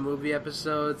doing the movie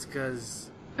episodes?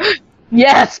 Cause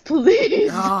yes,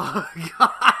 please. Oh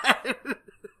God.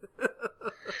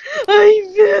 I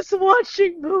miss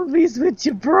watching movies with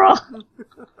you, bro.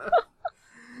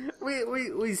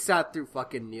 We sat through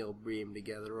fucking Neil Breen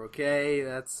together, okay?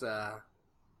 That's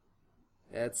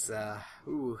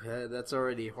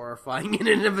already horrifying in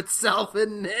and of itself,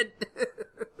 isn't it?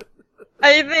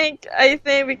 I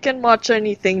think we can watch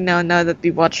anything now that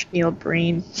we watched Neil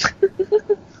Breen.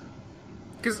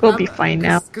 We'll be fine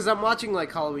now. Because I'm watching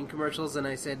like Halloween commercials, and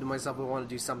I said to myself, I want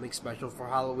to do something special for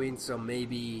Halloween, so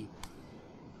maybe,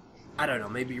 I don't know,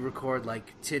 maybe record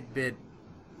like tidbit,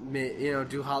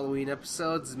 do Halloween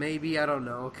episodes, maybe, I don't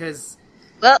know, because...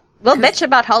 We'll bitch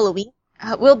about Halloween.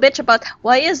 We'll bitch about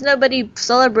why is nobody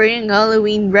celebrating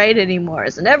Halloween right anymore,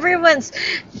 and everyone's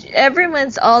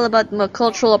all about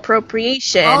cultural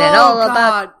appropriation and all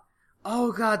about...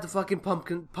 Oh god, the fucking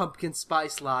pumpkin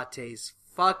spice lattes.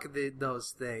 Fuck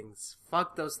those things.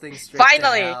 Fuck those things straight to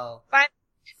hell.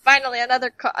 Finally,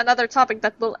 another topic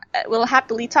that we'll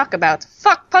happily talk about.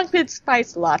 Fuck pumpkin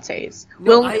spice lattes.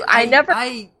 No,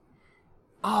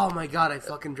 oh my god, I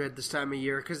fucking dread this time of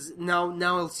year, because now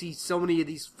I'll see so many of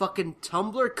these fucking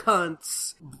Tumblr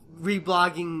cunts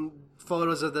reblogging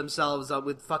photos of themselves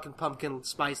with fucking pumpkin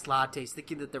spice lattes,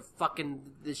 thinking that they're fucking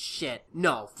this shit.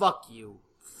 No, fuck you.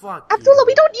 Fuck Abdullah, you.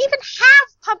 we don't even have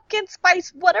pumpkin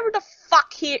spice, whatever the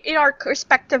fuck here in our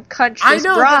respective countries, I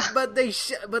know, bruh.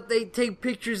 but they take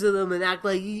pictures of them and act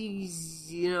like,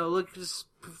 look at this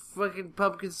fucking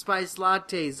pumpkin spice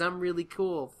lattes. I'm really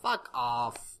cool. Fuck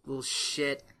off, little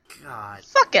shit. God.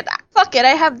 Fuck it.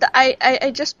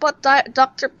 I just bought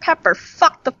Dr. Pepper.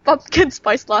 Fuck the pumpkin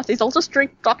spice lattes. I'll just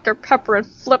drink Dr. Pepper and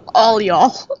flip all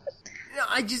y'all. No,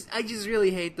 I just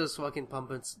really hate those fucking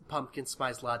pumpkin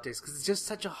spice lattes, because it's just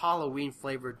such a Halloween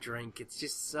flavored drink. It's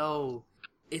just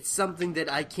it's something that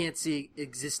I can't see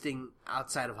existing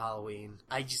outside of Halloween.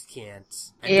 I just can't.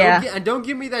 And don't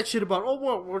give me that shit about,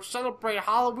 we're celebrating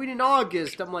Halloween in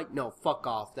August. I'm like, no, fuck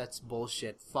off. That's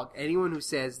bullshit. Fuck anyone who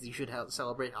says you should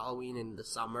celebrate Halloween in the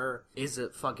summer is a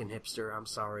fucking hipster. I'm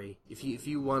sorry. If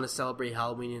you want to celebrate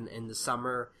Halloween in the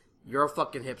summer, you're a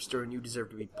fucking hipster and you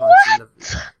deserve to be punched in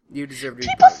the... You deserve to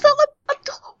be punched.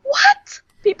 What?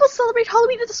 People celebrate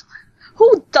Halloween in the summer?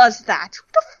 Who does that? Who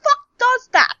the fuck does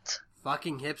that?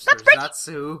 Fucking hipsters, that's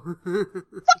who.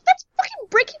 Fuck, that's fucking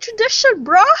breaking tradition,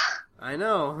 bruh. I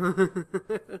know.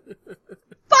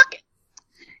 Fuck it.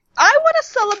 I want to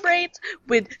celebrate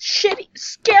with shitty,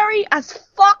 scary as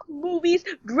fuck movies,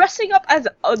 dressing up as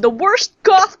the worst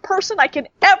goth person I can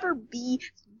ever be,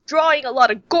 drawing a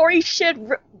lot of gory shit,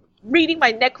 reading my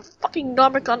neck fucking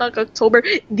Nomic on October.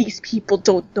 These people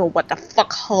don't know what the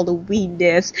fuck Halloween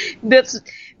is.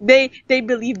 They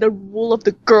believe the rule of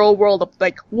the girl world of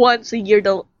like once a year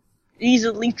they'll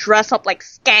easily dress up like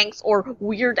skanks or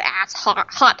weird ass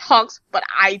hot hogs, but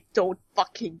I don't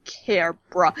fucking care,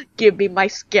 bruh. Give me my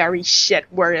scary shit.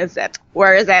 Where is it?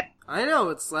 I know,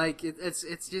 it's like, it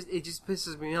just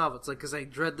pisses me off. It's like, cause I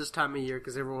dread this time of year,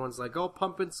 cause everyone's like, oh,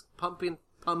 pumpkin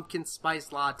spice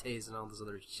lattes and all this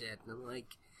other shit. And I'm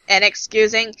like... And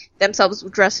excusing themselves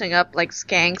dressing up like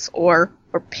skanks or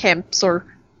pimps or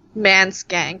man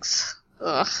skanks.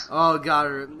 Ugh. Oh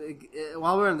god,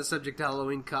 while we're on the subject of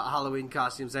Halloween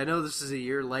costumes, I know this is a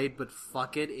year late, but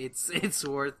fuck it, it's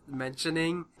worth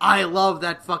mentioning. I love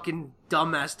that fucking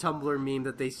dumbass Tumblr meme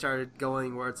that they started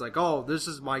going where it's like, oh, this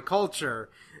is my culture.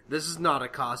 This is not a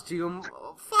costume.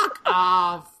 Fuck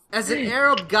off. As an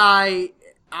Arab guy...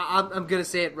 I'm gonna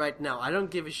say it right now. I don't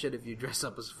give a shit if you dress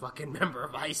up as a fucking member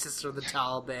of ISIS or the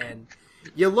Taliban.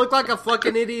 You look like a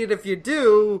fucking idiot if you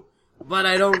do, but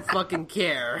I don't fucking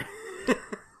care.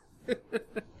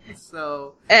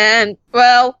 So... And,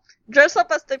 well, dress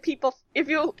up as the people... If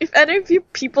any of you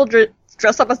people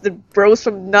dress up as the bros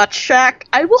from Nut Shack.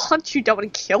 I will hunt you down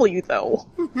and kill you, though.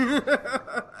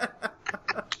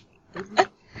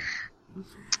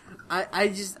 I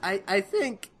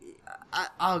think,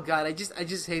 oh god, I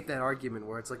just hate that argument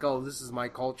where it's like, oh, this is my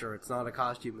culture, it's not a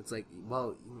costume. It's like,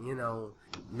 well, you know,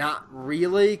 not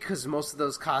really, because most of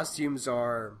those costumes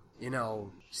are, you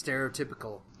know,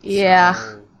 stereotypical. Yeah.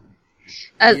 So,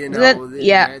 You know,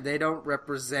 they don't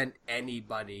represent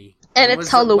anybody. And it's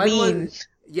Halloween.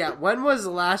 When was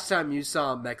the last time you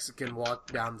saw a Mexican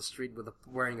walk down the street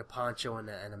wearing a poncho and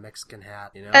a Mexican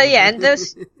hat? You know? And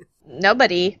there's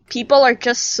nobody. People are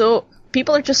just so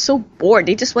bored.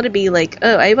 They just want to be like,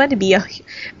 oh, I want to be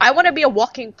a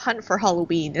walking pun for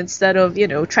Halloween instead of, you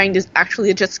know, trying to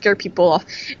actually just scare people off.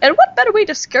 And what better way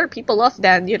to scare people off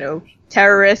than, you know,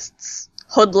 terrorists,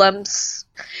 hoodlums,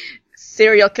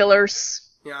 serial killers.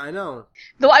 Yeah, I know.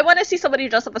 Though I want to see somebody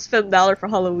dress up as Finn Balor for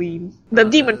Halloween. The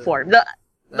demon form. The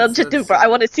legit form. I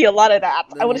want to see a lot of that.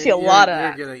 I want to see a lot of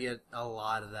that. You're going to get a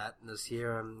lot of that this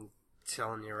year, I'm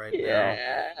telling you right now.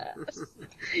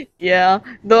 Yeah.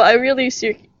 Though I really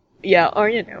see... Yeah, or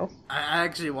you know. I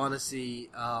actually want to see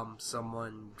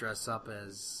someone dress up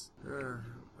as... I don't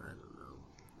know.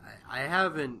 I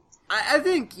haven't... I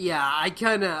think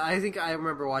I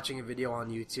remember watching a video on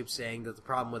YouTube saying that the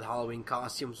problem with Halloween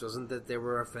costumes wasn't that they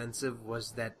were offensive,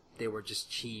 was that they were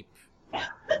just cheap.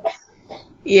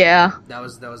 Yeah. That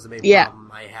was the main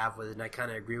problem I have with it, and I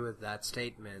kind of agree with that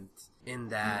statement, in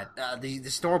that the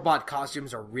store-bought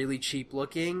costumes are really cheap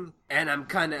looking, and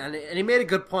and he made a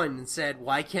good point and said,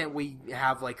 why can't we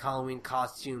have, like, Halloween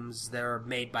costumes that are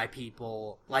made by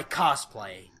people, like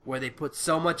cosplay, where they put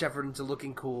so much effort into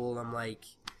looking cool, and I'm like...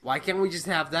 Why can't we just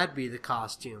have that be the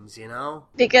costumes, you know?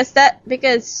 Because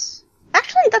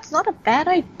actually that's not a bad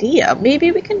idea.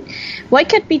 Maybe why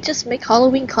can't we just make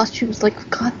Halloween costumes like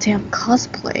goddamn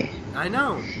cosplay? I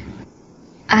know.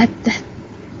 I'm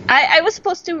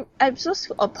so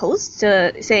opposed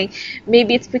to saying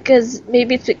maybe it's because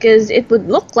it would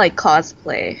look like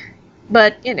cosplay.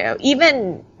 But, you know,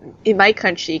 even in my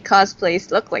country,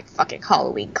 cosplays look like fucking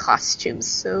Halloween costumes,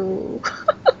 so...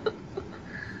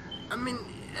 I mean...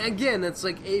 Again, it's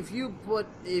like, if you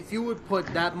would put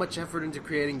that much effort into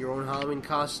creating your own Halloween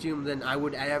costume, then I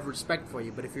have respect for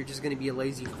you. But if you're just gonna be a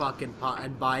lazy fuck and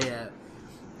buy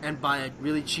a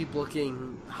really cheap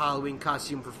looking Halloween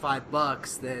costume for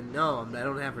 $5, then no, I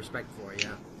don't have respect for you.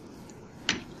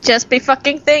 Just be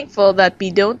fucking thankful that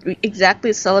we don't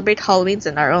exactly celebrate Halloweens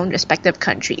in our own respective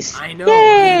countries. I know,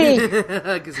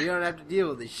 because we don't have to deal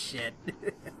with this shit.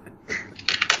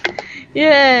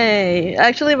 Yay!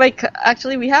 Actually,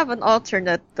 we have an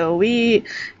alternate though. We,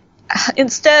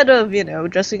 instead of, you know,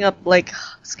 dressing up like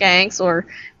skanks or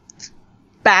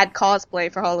bad cosplay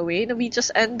for Halloween, we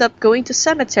just end up going to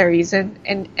cemeteries and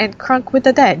crunk with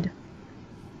the dead.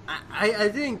 I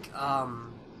think,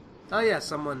 oh yeah,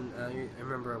 someone, I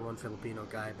remember one Filipino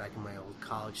guy back in my old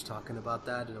college talking about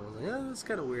that, and I was like, yeah, that's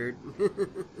kind of weird.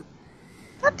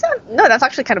 That's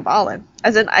actually kind of ballin'.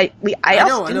 As in, I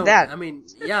also do that. I mean,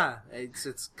 yeah, it's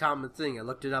a common thing. I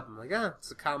looked it up. I'm like, it's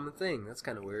a common thing. That's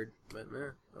kind of weird, but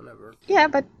whatever. Yeah,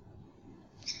 but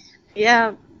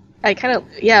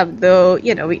though,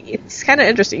 you know, it's kind of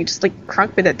interesting. You just like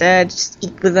crunk with the dead, just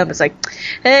eat with them. It's like,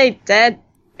 hey, dead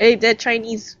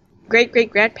Chinese great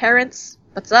grandparents,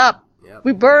 what's up? Yep.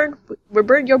 We burn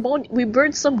your bone. We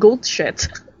burn some gold shit.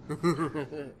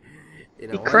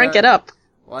 We crank it up.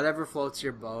 Whatever floats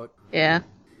your boat. Yeah.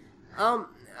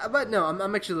 But no,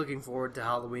 I'm actually looking forward to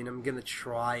Halloween. I'm gonna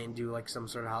try and do like some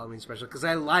sort of Halloween special, because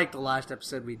I liked the last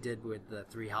episode we did with the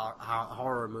 3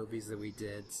 horror movies that we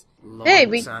did long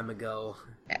time ago.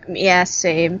 Yeah,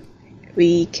 same.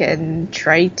 We can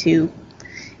try to.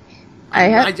 I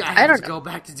have to go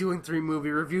back to doing 3 movie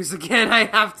reviews again. I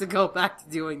have to go back to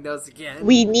doing those again.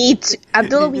 We need to,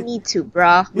 Abdullah. We need to,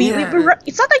 bruh.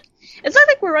 It's not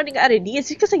like we're running out of ideas,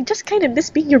 because I just kind of miss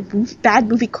being your bad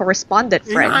movie correspondent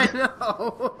friend. I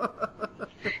know.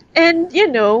 And, you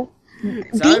know,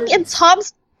 being in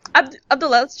Tom's...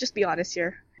 Abdullah, let's just be honest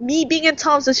here. Me being in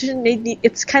Tom's decision made me...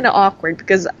 It's kind of awkward,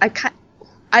 because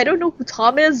I don't know who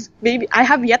Tom is. Maybe I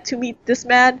have yet to meet this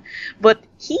man, but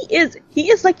he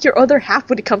is like your other half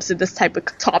when it comes to this type of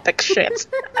topic shit.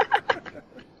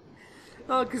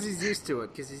 Oh, because he's used to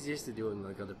it. Because he's used to doing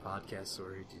like other podcasts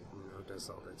where he does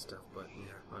all that stuff. But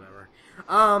yeah, whatever.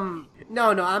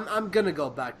 No, I'm gonna go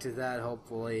back to that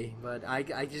hopefully. But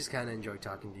I just kind of enjoy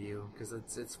talking to you, because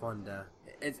it's fun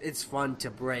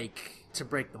to break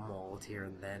the mold here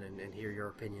and then and hear your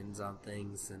opinions on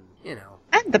things, and you know.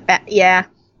 And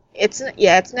it's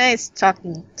nice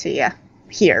talking to you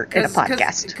here in a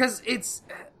podcast, because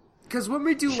Because when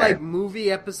we do, Sure. like, movie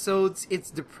episodes,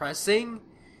 it's depressing.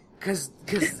 Because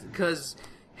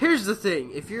here's the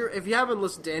thing. If you haven't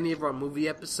listened to any of our movie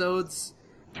episodes,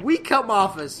 we come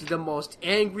off as the most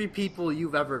angry people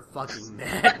you've ever fucking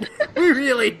met. We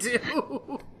really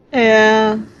do.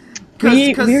 Yeah.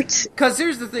 Because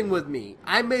here's the thing with me.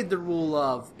 I made the rule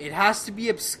of, it has to be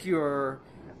obscure.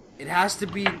 It has to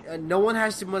be, no one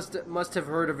must have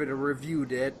heard of it or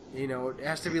reviewed it. You know, it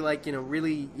has to be like, you know,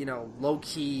 really, you know,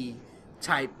 low-key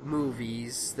type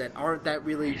movies that aren't that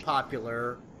really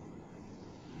popular.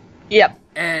 Yep.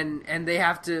 And they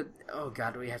have to, oh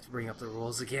god, we have to bring up the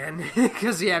rules again.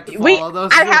 Because we have to follow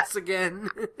those rules again.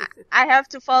 We have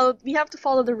to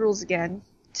follow the rules again.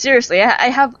 Seriously, I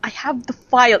have the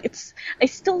file. I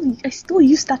still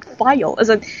use that file as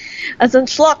an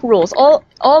schlock rules.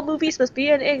 All movies must be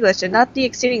in English and not be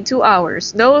exceeding 2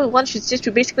 hours. No one should sit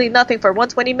through basically nothing for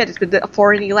 120 minutes with a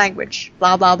foreign language.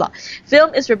 Blah blah blah.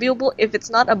 Film is reviewable if it's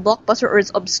not a blockbuster or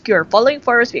is obscure. Following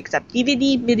forwards, we accept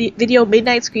DVD, video,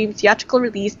 midnight screen, theatrical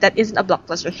release that isn't a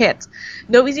blockbuster hit.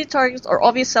 No easy targets or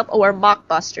obvious self-aware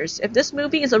mockbusters. If this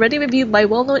movie is already reviewed by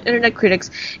well-known internet critics,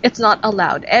 it's not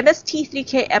allowed.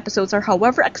 MST3K episodes are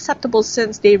however acceptable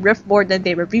since they riff more than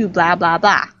they review, blah blah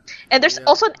blah. And there's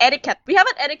also an etiquette. We have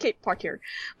an etiquette part here.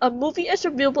 A movie is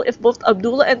reviewable if both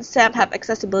Abdullah and Sam have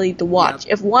accessibility to watch.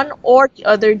 Yep. If one or the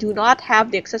other do not have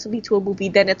the accessibility to a movie,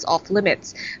 then it's off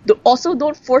limits. Also,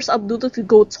 don't force Abdullah to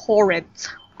go torrent.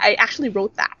 I actually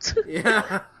wrote that.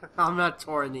 Yeah, I'm not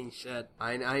torrenting shit.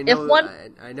 I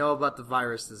know about the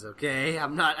viruses. Okay,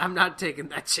 I'm not taking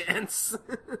that chance.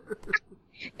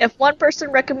 If one person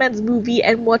recommends movie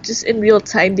and watches in real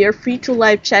time, they are free to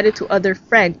live chat it to other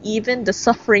friend, even the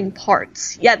suffering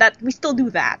parts. Yeah, that we still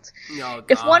do that. Oh, God,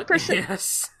 if one person,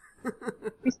 yes.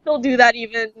 We still do that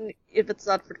even if it's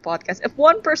not for the podcast. If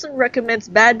one person recommends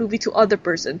bad movie to other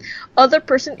person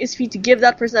is free to give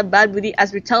that person a bad movie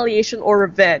as retaliation or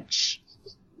revenge.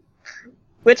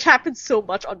 Which happens so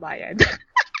much on my end.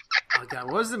 Oh god,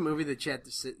 what was the movie that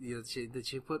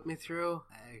she put me through?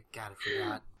 I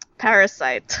forgot.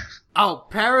 Parasite. Oh,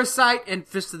 Parasite and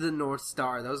Fist of the North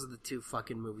Star. Those are the two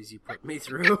fucking movies you put me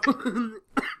through.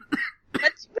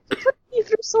 But you put me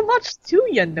through so much too,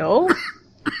 you know.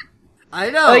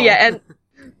 I know. Oh yeah, and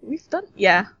we've done.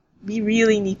 Yeah, we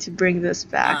really need to bring this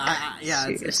back.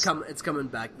 It's coming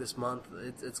back this month.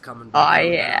 It's coming back. Oh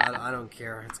yeah. I don't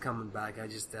care. It's coming back. I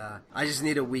just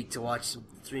need a week to watch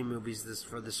 3 movies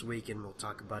this week, and we'll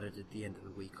talk about it at the end of the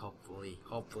week.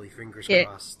 Hopefully, fingers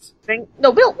crossed.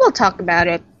 No, we'll talk about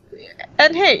it.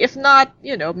 And hey, if not,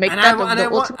 you know, make I want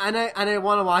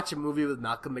to watch a movie with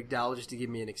Malcolm McDowell just to give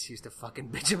me an excuse to fucking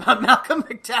bitch about Malcolm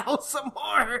McDowell some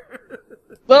more.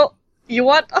 Well, you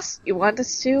want us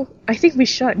to? I think we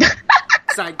should.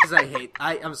 Because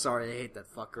I'm sorry, I hate that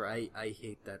fucker. I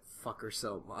hate that fucker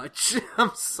so much.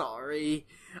 I'm sorry.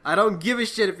 I don't give a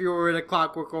shit if you were in A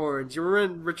Clockwork Orange. You were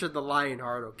in Richard the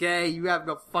Lionheart, okay? You have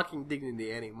no fucking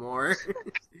dignity anymore.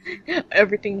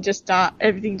 Everything just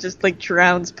like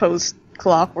drowns post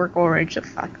Clockwork Orange. So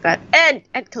fuck that. And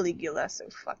Caligula, so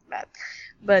fuck that.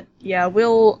 But yeah,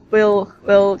 we'll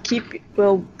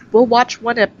watch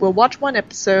one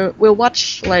episode. We'll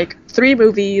watch like 3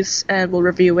 movies and we'll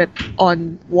review it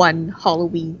on one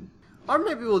Halloween. Or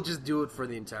maybe we'll just do it for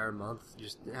the entire month.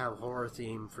 Just have horror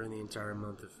theme for the entire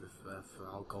month if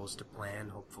all goes to plan,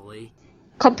 hopefully.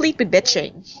 Complete with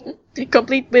bitching.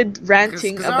 Complete with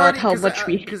ranting about how much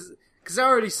we... Because I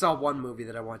already saw one movie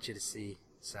that I want you to see,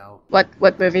 so...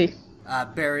 What movie?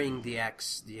 Burying the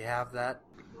X. Do you have that?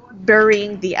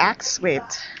 Burying the Axe? Wait.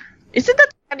 Isn't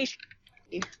that funny?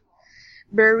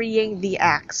 Burying the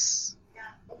Axe.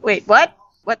 Wait, what?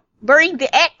 What? Burying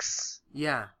the X?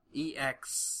 Yeah,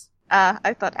 EX.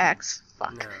 I thought Axe.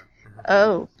 Fuck.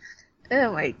 No.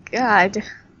 Oh my god.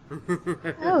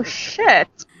 Oh shit.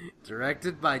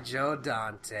 Directed by Joe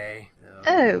Dante.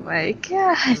 Oh my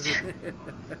god.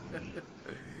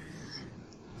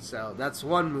 So that's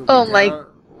one movie down.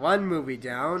 One movie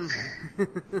down.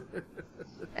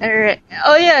 Alright.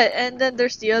 Oh yeah, and then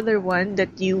there's the other one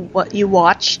that you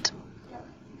watched.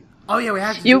 Oh yeah, we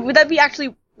have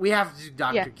to We have to do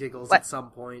Dr. Giggles at some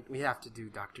point. We have to do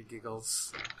Dr.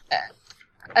 Giggles.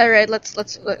 Alright,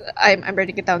 let's I'm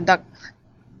writing it down.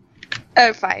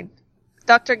 Oh, fine.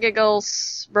 Dr.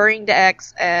 Giggles, Burying the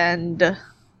X, and...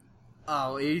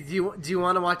 Oh, do you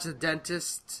want to watch The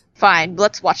Dentist? Fine,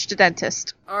 let's watch The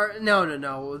Dentist. Or no,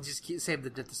 we'll just save The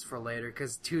Dentist for later,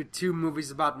 because two movies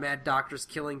about mad doctors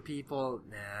killing people,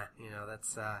 nah,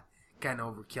 that's kind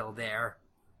of overkill there.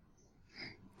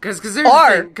 Because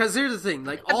here's the thing.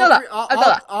 Like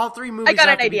all three movies. I got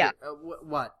an idea.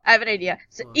 What? I have an idea.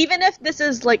 So even if this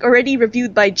is like already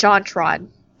reviewed by JonTron,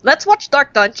 let's watch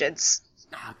Dark Dungeons.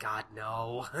 Oh God,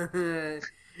 no.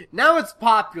 Now it's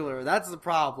popular. That's the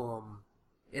problem.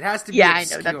 It has to be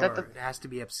obscure. I know. It has to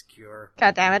be obscure.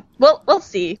 God damn it. We'll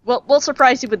see. We'll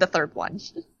surprise you with the third one.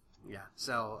 Yeah.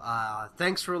 So,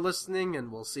 thanks for listening,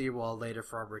 and we'll see you all later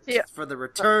for the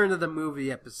return of the movie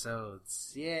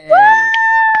episodes. Yay!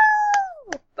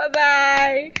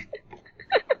 Bye-bye!